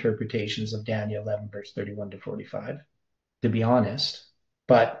with their interpretations of Daniel 11, verse 31-45, to be honest.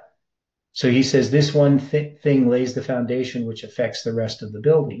 But so he says this one thing lays the foundation which affects the rest of the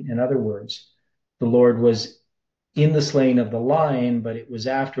building. In other words, the Lord was in the slaying of the lion, but it was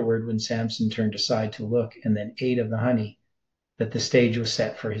afterward, when Samson turned aside to look and then ate of the honey, that the stage was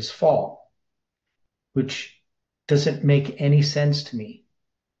set for his fall, which doesn't make any sense to me.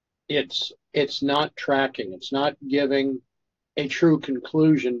 It's not tracking. It's not giving a true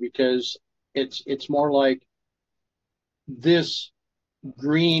conclusion, because it's more like this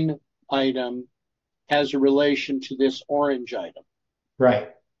green item has a relation to this orange item.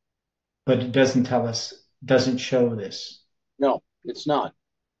 Right. But it doesn't tell us, doesn't show this. No, it's not.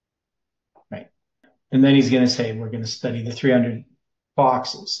 Right. And then he's going to say, we're going to study the 300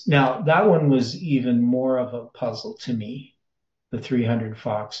 foxes. Now, that one was even more of a puzzle to me, the 300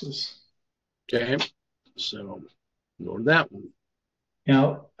 foxes. Okay. So go to that one.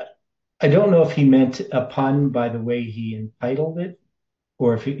 Now, I don't know if he meant a pun by the way he entitled it,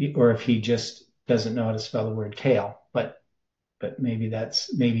 or if he just doesn't know how to spell the word tail, but maybe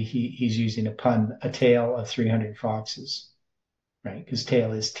he's using a pun, a tale of 300 foxes, right? Because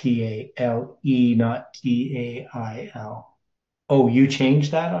tail is T-A-L-E, not T-A-I-L. Oh, you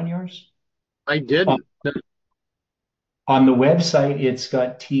changed that on yours? I didn't. On the website, it's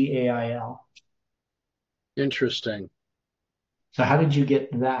got T-A-I-L. Interesting. So how did you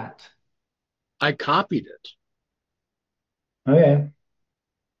get that? I copied it. Okay.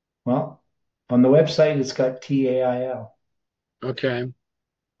 Well, on the website, it's got T-A-I-L. Okay.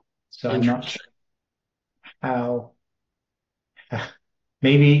 So I'm not sure how.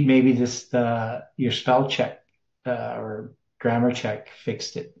 Maybe this your spell check or grammar check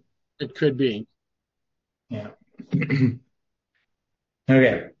fixed it. It could be. Yeah.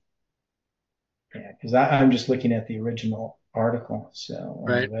 Okay. Yeah, because I'm just looking at the original article, so on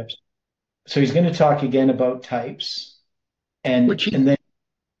the Right. website. So he's going to talk again about types, Which and then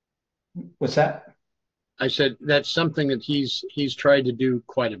what's that? I said that's something that he's tried to do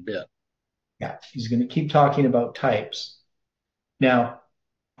quite a bit. Yeah, he's going to keep talking about types. Now,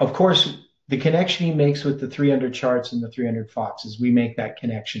 of course, the connection he makes with the 300 charts and the 300 foxes, we make that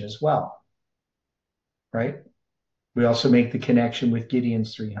connection as well, right? We also make the connection with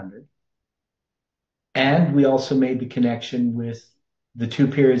Gideon's 300. And we also made the connection with the two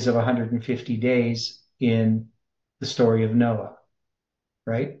periods of 150 days in the story of Noah,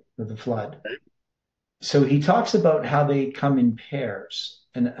 right? With the flood. So he talks about how they come in pairs,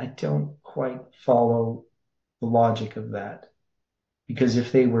 and I don't quite follow the logic of that. Because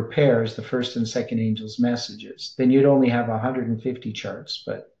if they were pairs, the first and second angel's messages, then you'd only have 150 charts,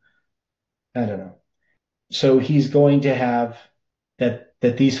 but I don't know. So he's going to have that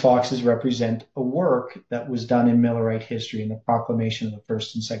these foxes represent a work that was done in Millerite history in the proclamation of the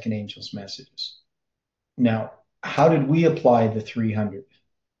first and second angel's messages. Now, how did we apply the 300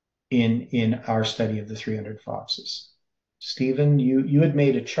 in our study of the 300 foxes? Stephen, you had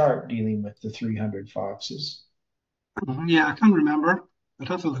made a chart dealing with the 300 foxes. Yeah, I can't remember. I'd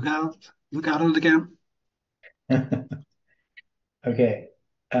have to look at it again. Okay.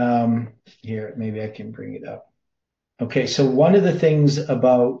 Here, maybe I can bring it up. Okay, so one of the things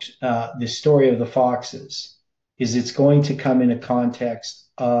about the story of the foxes is it's going to come in a context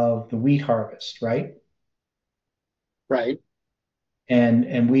of the wheat harvest, right? Right.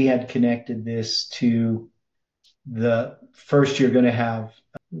 And we had connected this to the first you're going to have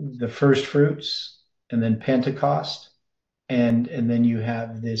the first fruits and then Pentecost, and then you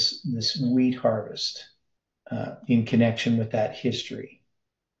have this wheat harvest in connection with that history.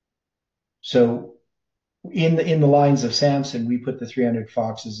 So in the lines of Samson, we put the 300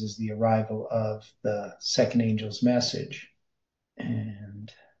 foxes as the arrival of the second angel's message.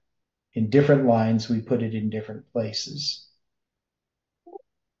 And in different lines, we put it in different places.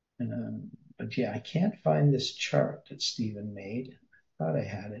 But yeah, I can't find this chart that Stephen made. I thought I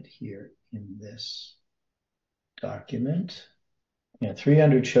had it here in this document. Yeah,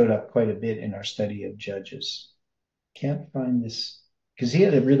 300 showed up quite a bit in our study of Judges. Can't find this because he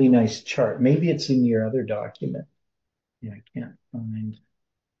had a really nice chart. Maybe it's in your other document. Yeah, I can't find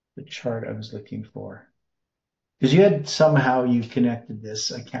the chart I was looking for. Because you had somehow you connected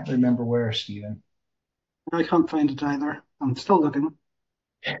this. I can't remember where, Stephen. I can't find it either. I'm still looking.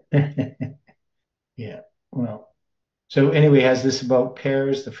 Yeah, well. So anyway, has this about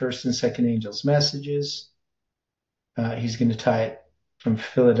pairs, the first and second angel's messages. He's going to tie it from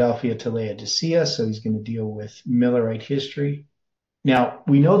Philadelphia to Laodicea, so he's going to deal with Millerite history. Now,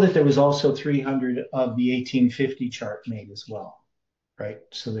 we know that there was also 300 of the 1850 chart made as well, right?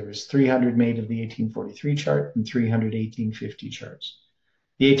 So there was 300 made of the 1843 chart and 300 1850 charts.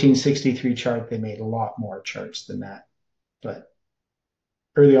 The 1863 chart, they made a lot more charts than that, but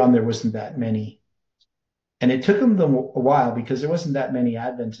early on there wasn't that many. And it took them a while because there wasn't that many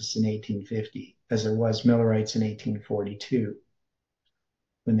Adventists in 1850 as there was Millerites in 1842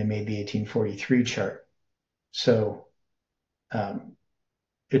 when they made the 1843 chart. So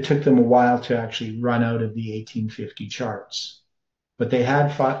it took them a while to actually run out of the 1850 charts, but they had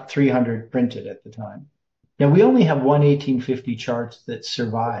 300 printed at the time. Now we only have one 1850 chart that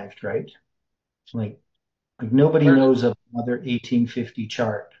survived, right? Like nobody knows of another 1850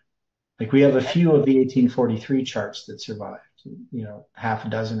 chart. Like we have a few of the 1843 charts that survived, half a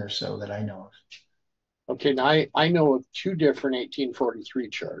dozen or so that I know of. Okay, now I know of two different 1843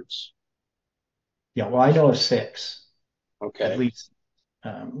 charts. Yeah, well, I know of 6. Okay. At least,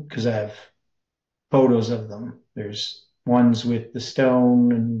 because I have photos of them. There's ones with the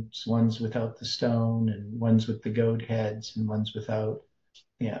stone and ones without the stone and ones with the goat heads and ones without.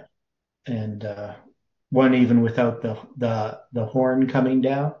 Yeah. And one even without the horn coming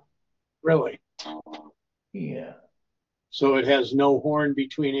down. Really? Yeah. So it has no horn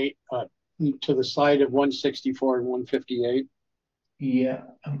between to the side of 164 and 158? Yeah,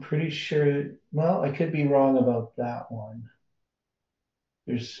 I'm pretty sure. Well, I could be wrong about that one.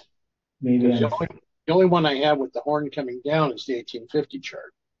 There's maybe the only one I have with the horn coming down is the 1850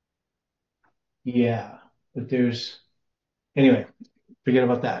 chart. Yeah, but anyway, forget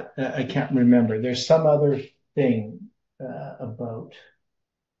about that. I can't remember. There's some other thing about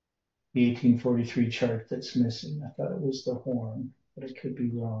the 1843 chart that's missing. I thought it was the horn, but I could be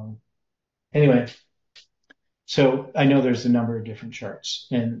wrong. Anyway, so I know there's a number of different charts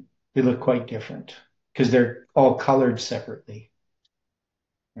and they look quite different because they're all colored separately,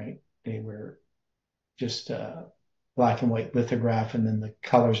 right? They were just black and white lithograph, and then the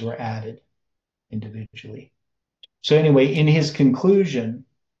colors were added individually. So anyway, in his conclusion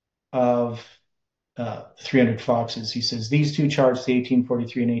of 300 Foxes, he says, these two charts, the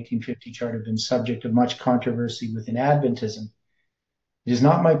 1843 and 1850 chart, have been subject of much controversy within Adventism. It is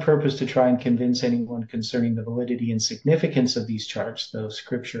not my purpose to try and convince anyone concerning the validity and significance of these charts, though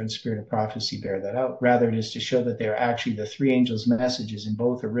scripture and spirit of prophecy bear that out. Rather, it is to show that they are actually the three angels' messages in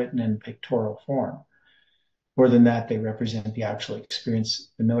both a written and pictorial form. More than that, they represent the actual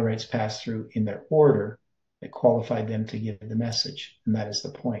experience the Millerites passed through in their order that qualified them to give the message. And that is the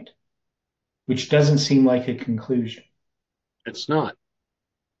point, which doesn't seem like a conclusion. It's not.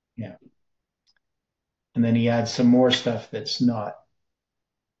 Yeah. And then he adds some more stuff that's not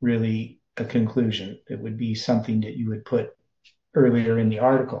really a conclusion. It would be something that you would put earlier in the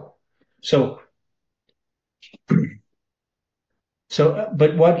article.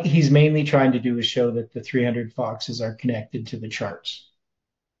 But what he's mainly trying to do is show that the 300 foxes are connected to the charts.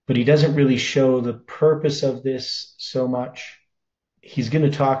 But he doesn't really show the purpose of this so much. He's going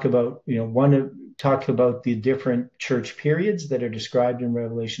to talk about, talk about the different church periods that are described in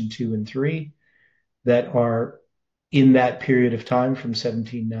Revelation 2 and 3 that are in that period of time from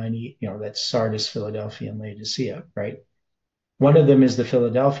 1790, that's Sardis, Philadelphia, and Laodicea, right? One of them is the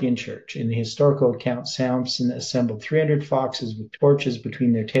Philadelphian church. In the historical account, Samson assembled 300 foxes with torches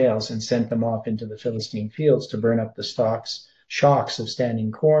between their tails and sent them off into the Philistine fields to burn up the shocks of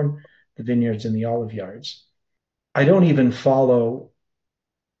standing corn, the vineyards, and the olive yards. I don't even follow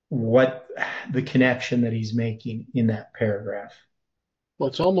what the connection that he's making in that paragraph. Well,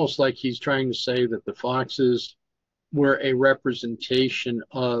 it's almost like he's trying to say that the foxes were a representation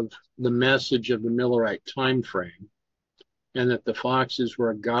of the message of the Millerite time frame, and that the foxes were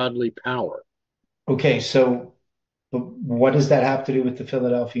a godly power. Okay, so what does that have to do with the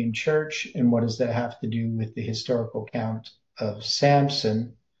Philadelphian church, and what does that have to do with the historical account of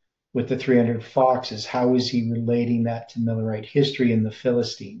Samson with the 300 foxes? How is he relating that to Millerite history and the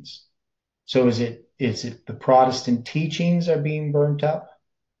Philistines? So is it the Protestant teachings are being burnt up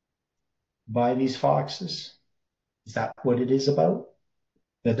by these foxes? Is that what it is about?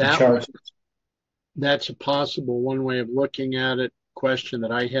 That's a possible one way of looking at it. Question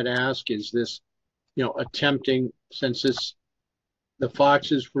that I had asked is this, attempting, since the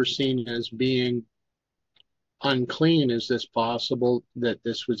foxes were seen as being unclean, is this possible that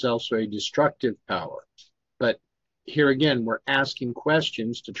this was also a destructive power? But here again, we're asking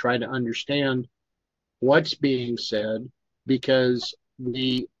questions to try to understand what's being said, because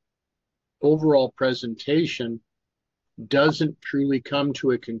the overall presentation doesn't truly come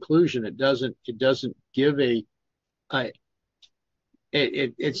to a conclusion. It doesn't give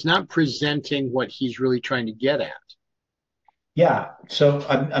it's not presenting what he's really trying to get at. Yeah, so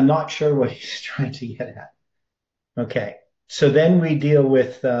I'm not sure what he's trying to get at. Okay, so then we deal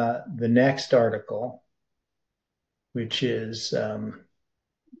with the next article, which is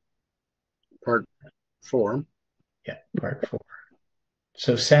part 4. Yeah, part 4.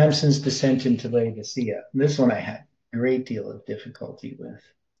 So Samson's descent into Laodicea. This one I had a great deal of difficulty with.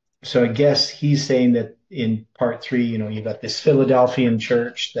 So I guess he's saying that in part 3, you got this Philadelphian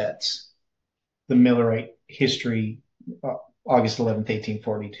church that's the Millerite history. August 11th,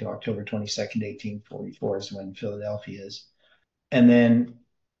 1840 to October 22nd, 1844 is when Philadelphia is. And then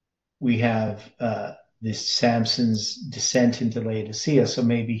we have this Samson's descent into Laodicea. So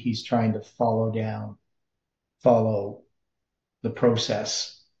maybe he's trying to follow the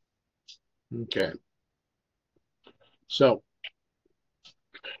process. Okay. So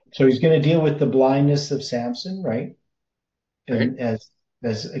he's going to deal with the blindness of Samson, right? And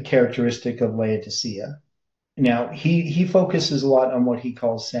as a characteristic of Laodicea. Now, he focuses a lot on what he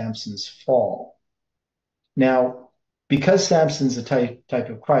calls Samson's fall. Now, because Samson's a type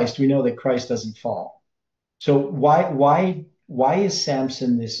of Christ, we know that Christ doesn't fall. So why is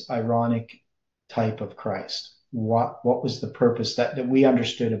Samson this ironic type of Christ? What was the purpose that we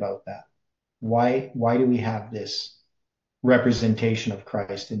understood about that? Why do we have this representation of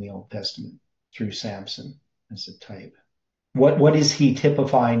Christ in the Old Testament through Samson as a type? What is he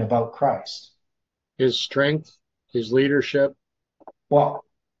typifying about Christ? His strength, his leadership. Well,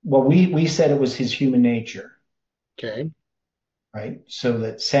 we said it was his human nature. Okay. Right? So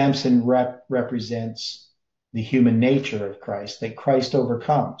that Samson represents the human nature of Christ, that Christ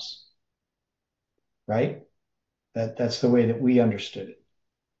overcomes. Right? That's the way that we understood it.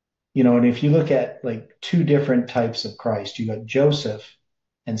 And if you look at like two different types of Christ, you got Joseph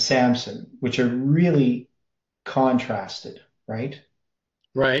and Samson, which are really contrasted, right?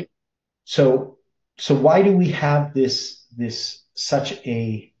 Right. So why do we have this such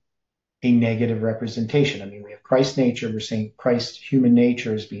a a negative representation. I mean, we have Christ's nature. We're saying Christ's human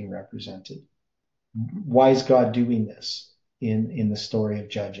nature is being represented. Why is God doing this in the story of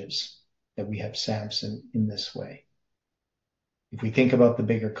Judges, that we have Samson in this way? If we think about the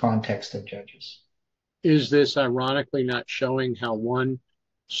bigger context of Judges. Is this ironically not showing how one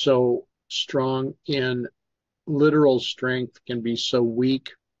so strong in literal strength can be so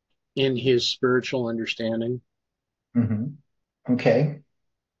weak in his spiritual understanding? Mm-hmm. Okay.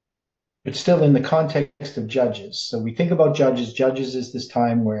 But still in the context of Judges. So we think about Judges. Judges is this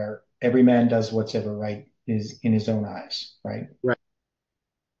time where every man does what's ever right is in his own eyes, right? Right.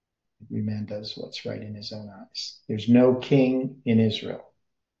 Every man does what's right in his own eyes. There's no king in Israel,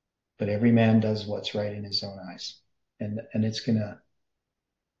 but every man does what's right in his own eyes. And it's going to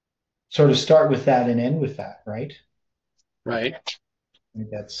sort of start with that and end with that, right? Right. I think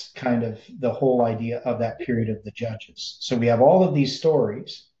that's kind of the whole idea of that period of the Judges. So we have all of these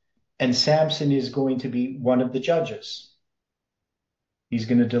stories, and Samson is going to be one of the judges. He's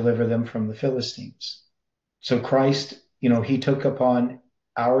going to deliver them from the Philistines. So Christ, he took upon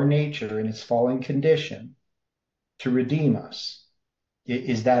our nature in its fallen condition to redeem us.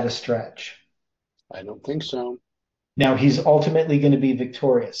 Is that a stretch? I don't think so. Now he's ultimately going to be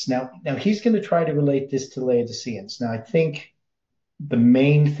victorious. Now he's going to try to relate this to Laodiceans. Now I think the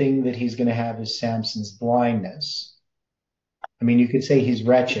main thing that he's going to have is Samson's blindness. I mean, you could say he's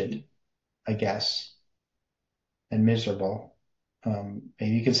wretched, I guess, and miserable.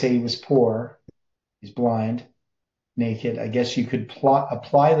 Maybe you could say he was poor, he's blind, naked. I guess you could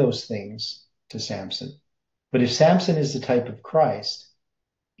apply those things to Samson. But if Samson is the type of Christ,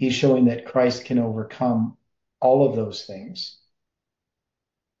 he's showing that Christ can overcome all of those things.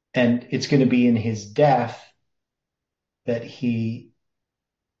 And it's going to be in his death that he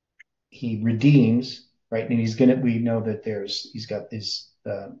redeems, right? And we know that he's got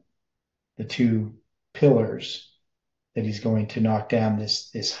the two pillars that he's going to knock down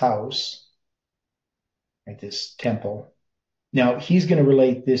this house, right? This temple. Now he's going to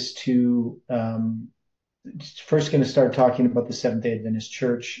relate this to, first going to start talking about the Seventh-day Adventist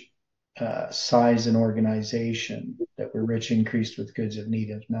Church size and organization, that we're rich, increased with goods, of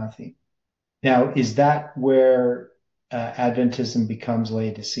need of nothing. Now, is that where Adventism becomes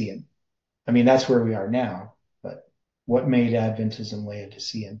Laodicean? I mean, that's where we are now, but what made Adventism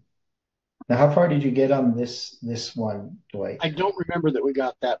Laodicean? Now, how far did you get on this one, Dwight? I don't remember that we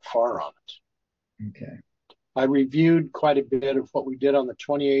got that far on it. Okay. I reviewed quite a bit of what we did on the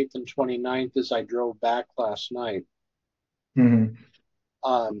 28th and 29th as I drove back last night. Mm-hmm.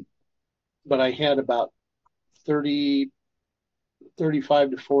 But I had about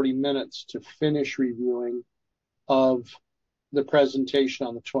 35 to 40 minutes to finish reviewing of the presentation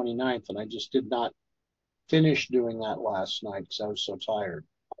on the 29th, and I just did not finish doing that last night because I was so tired.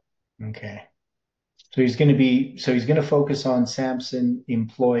 Okay. So he's going to focus on Samson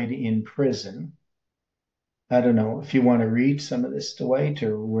employed in prison. I don't know if you want to read some of this, Dwight,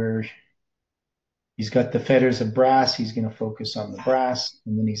 or where he's got the fetters of brass. He's going to focus on the brass,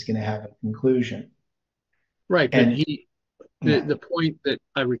 and then he's going to have a conclusion. Right, but the point that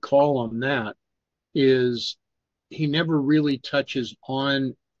I recall on that is he never really touches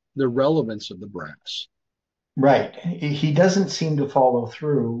on the relevance of the brass. Right. He doesn't seem to follow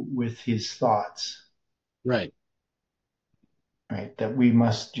through with his thoughts. Right. Right. That we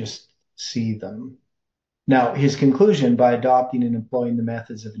must just see them. Now, his conclusion, by adopting and employing the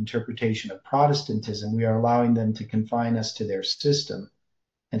methods of interpretation of Protestantism, we are allowing them to confine us to their system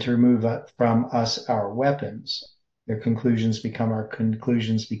and to remove from us our weapons. Their conclusions become our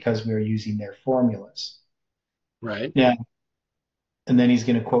conclusions because we are using their formulas. Right. Yeah. And then he's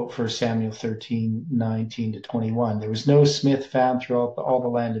going to quote 1 Samuel 13:19-21. There was no smith found throughout all the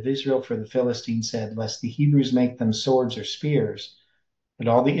land of Israel, for the Philistines said, lest the Hebrews make them swords or spears. But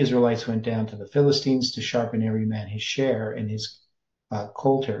all the Israelites went down to the Philistines to sharpen every man his share, and his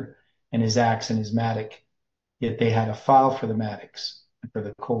coulter, and his axe, and his mattock. Yet they had a file for the mattocks, and for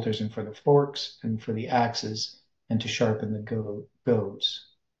the coulters, and for the forks, and for the axes, and to sharpen the goads.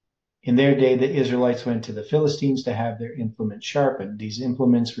 In their day, the Israelites went to the Philistines to have their implements sharpened. These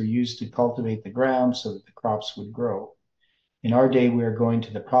implements were used to cultivate the ground so that the crops would grow. In our day, we are going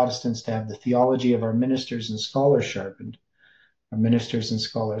to the Protestants to have the theology of our ministers and scholars sharpened. Our ministers and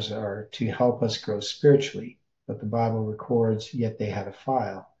scholars are to help us grow spiritually, but the Bible records, yet they had a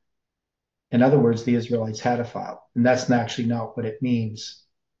file. In other words, the Israelites had a file, and that's actually not what it means.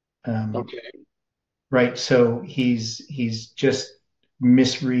 Okay. Right. So he's just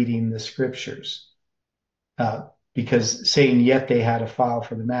misreading the scriptures, because saying yet they had a file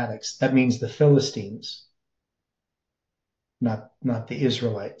for the mattocks, that means the Philistines, not the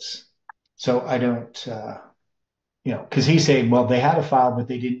Israelites. So I don't, because he's saying, well, they had a file, but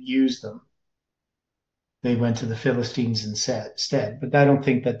they didn't use them. They went to the Philistines instead. But I don't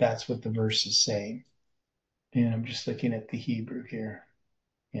think that that's what the verse is saying. And I'm just looking at the Hebrew here.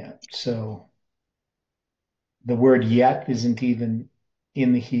 Yeah. So the word yet isn't even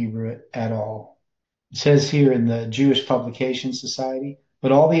in the Hebrew at all. It says here in the Jewish Publication Society,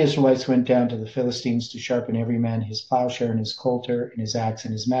 but all the Israelites went down to the Philistines to sharpen every man his plowshare and his coulter and his axe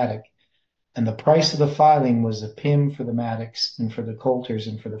and his mattock. And the price of the filing was a pim for the mattocks and for the coulters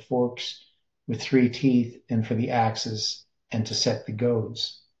and for the forks with 3 teeth and for the axes and to set the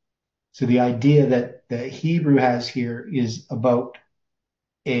goads. So the idea that the Hebrew has here is about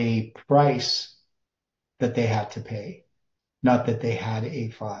a price that they had to pay, not that they had a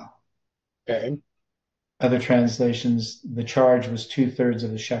file. Okay. Other translations, the charge was 2/3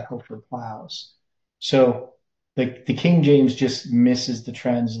 of a shekel for plows. So the King James just misses the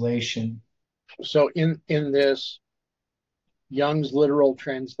translation. So in this, Young's literal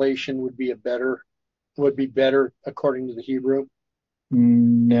translation would be better according to the Hebrew.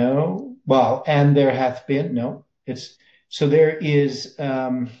 No. Well, and there hath been, no, it's, so there is,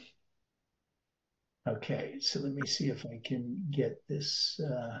 okay, so let me see if I can get this.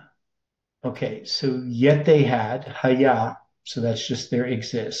 Okay, so yet they had, haya, so that's just there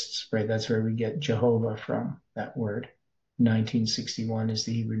exists, right? That's where we get Jehovah from, that word. 1961 is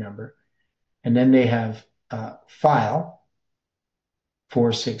the Hebrew number. And then they have file,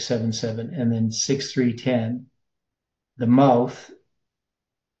 4677, and then 6310, the mouth,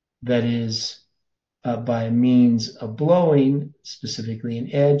 that is by means of blowing, specifically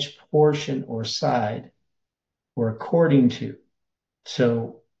an edge, portion, or side, or according to.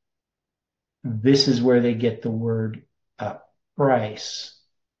 So this is where they get the word price.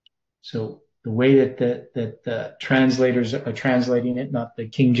 So the way that the translators are translating it, not the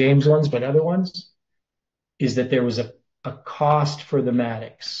King James ones, but other ones, is that there was a cost for the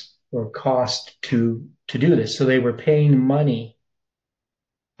mattocks, or cost to do this. So they were paying money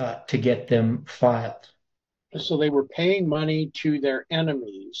to get them filed. So they were paying money to their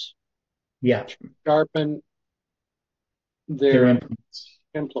enemies. Yeah. To sharpen their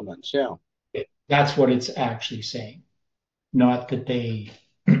implements. Yeah. That's what it's actually saying, not that they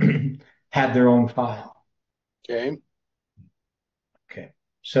had their own file. Okay. Okay.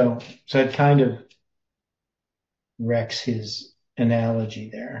 So it kind of wrecks his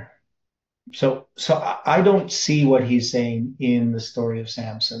analogy there. So I don't see what he's saying in the story of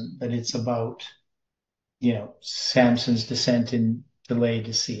Samson, that it's about, Samson's descent into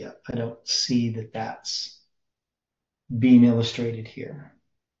Laodicea. I don't see that that's being illustrated here.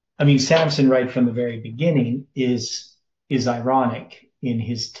 I mean, Samson, right from the very beginning, is ironic in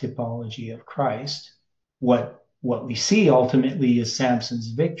his typology of Christ. What we see ultimately is Samson's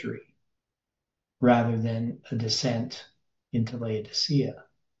victory rather than a descent into Laodicea.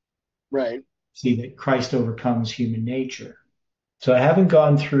 Right. See that Christ overcomes human nature. So I haven't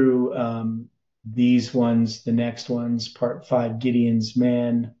gone through these ones, the next ones, part 5, Gideon's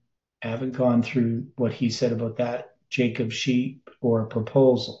men. I haven't gone through what he said about that, Jacob's sheep, or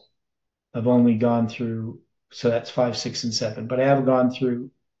proposal. I've only gone through, so that's 5, 6, and 7, but I have gone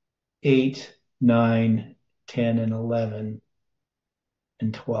through 8, 9, 10, and 11,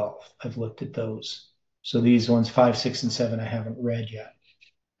 and 12. I've looked at those. So these ones, 5, 6, and 7, I haven't read yet.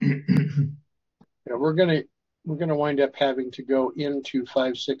 Yeah, we're gonna wind up having to go into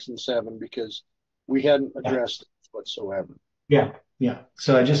 5, 6, and 7 because we hadn't addressed it whatsoever. Yeah.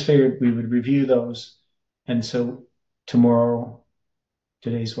 So I just figured we would review those, and so tomorrow,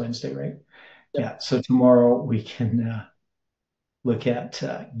 today's Wednesday, right? Yep. Yeah. So tomorrow we can look at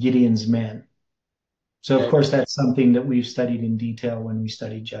Gideon's men. So of course that's something that we've studied in detail when we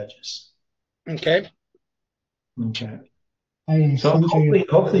studied Judges. Okay. So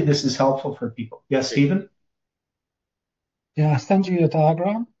hopefully this is helpful for people. Yes, Stephen? Yeah, I sent you a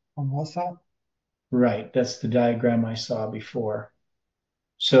diagram on WhatsApp. Right, that's the diagram I saw before.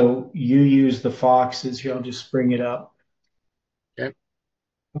 So you use the foxes here. I'll just bring it up. Okay.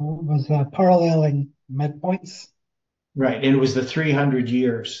 It was paralleling midpoints. Right, and it was the 300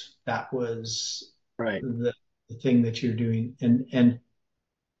 years. That was right the thing that you're doing, and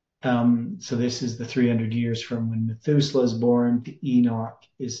so this is the 300 years from when Methuselah is born to Enoch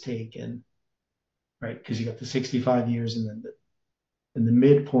is taken, right? Because you got the 65 years, and then the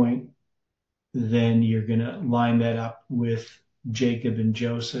midpoint. Then you're going to line that up with Jacob and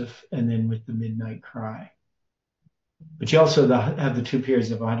Joseph, and then with the midnight cry. But you also have the 2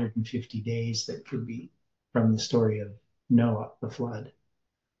 periods of 150 days that could be from the story of Noah, the flood.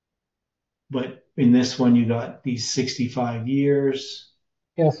 But in this one, you got these 65 years.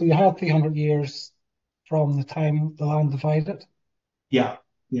 Yeah, so you had 300 years from the time the land divided, Yeah,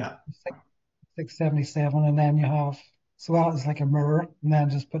 yeah, 677, and then you have, so that is like a mirror, and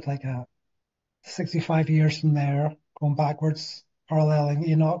then just put like a 65 years from there, going backwards, paralleling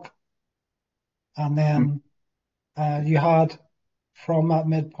Enoch. And then you had from that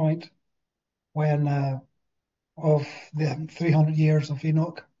midpoint when of the 300 years of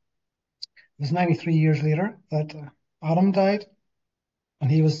Enoch, it was 93 years later that Adam died, and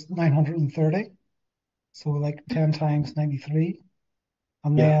he was 930, so like 10 times 93.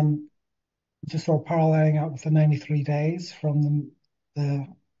 And yeah, then just sort of paralleling out with the 93 days from the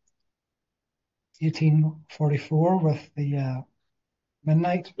 1844 with the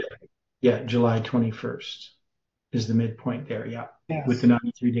midnight. yeah. July 21st is the midpoint there. Yeah, with the Yes.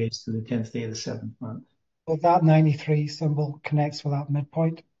 93 days to the 10th day of the seventh month. So that 93 symbol connects with that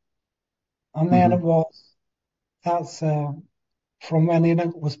midpoint. And then Mm-hmm. that's from when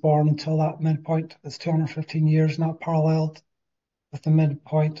Enoch was born until that midpoint. It's 215 years, not paralleled with the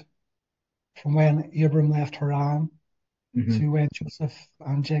midpoint from when Abram left Haran Mm-hmm. to when Joseph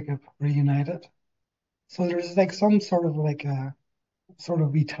and Jacob reunited. So there's like some sort of like a sort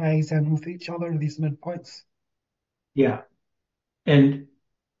of we ties in with each other, these midpoints. Yeah, and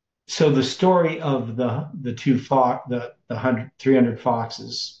so the story of the two fox, the 300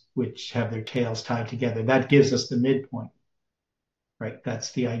 foxes, which have their tails tied together, that gives us the midpoint, right?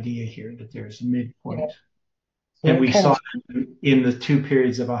 That's the idea here, that there's a Yeah. midpoint. So And it we kind saw of that in the two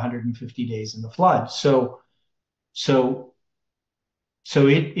periods of 150 days in the flood. So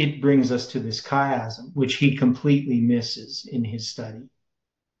it brings us to this chiasm, which he completely misses in his study,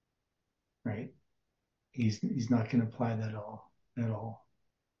 right? He's not going to apply that at all.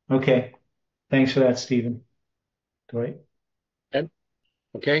 Okay. Thanks for that, Stephen. Dwight?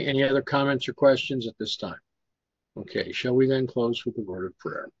 Okay, any other comments or questions at this time? Okay, shall we then close with a word of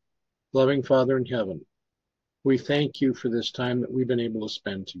prayer? Loving Father in heaven, we thank you for this time that we've been able to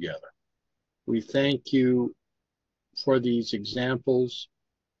spend together. We thank you for these examples,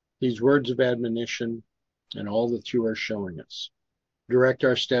 these words of admonition, and all that you are showing us. Direct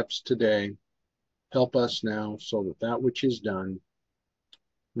our steps today. Help us now so that that which is done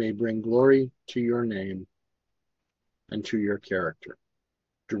may bring glory to your name and to your character.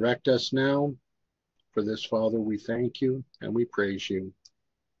 Direct us now. For this, Father, we thank you and we praise you.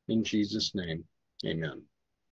 In Jesus' name, amen.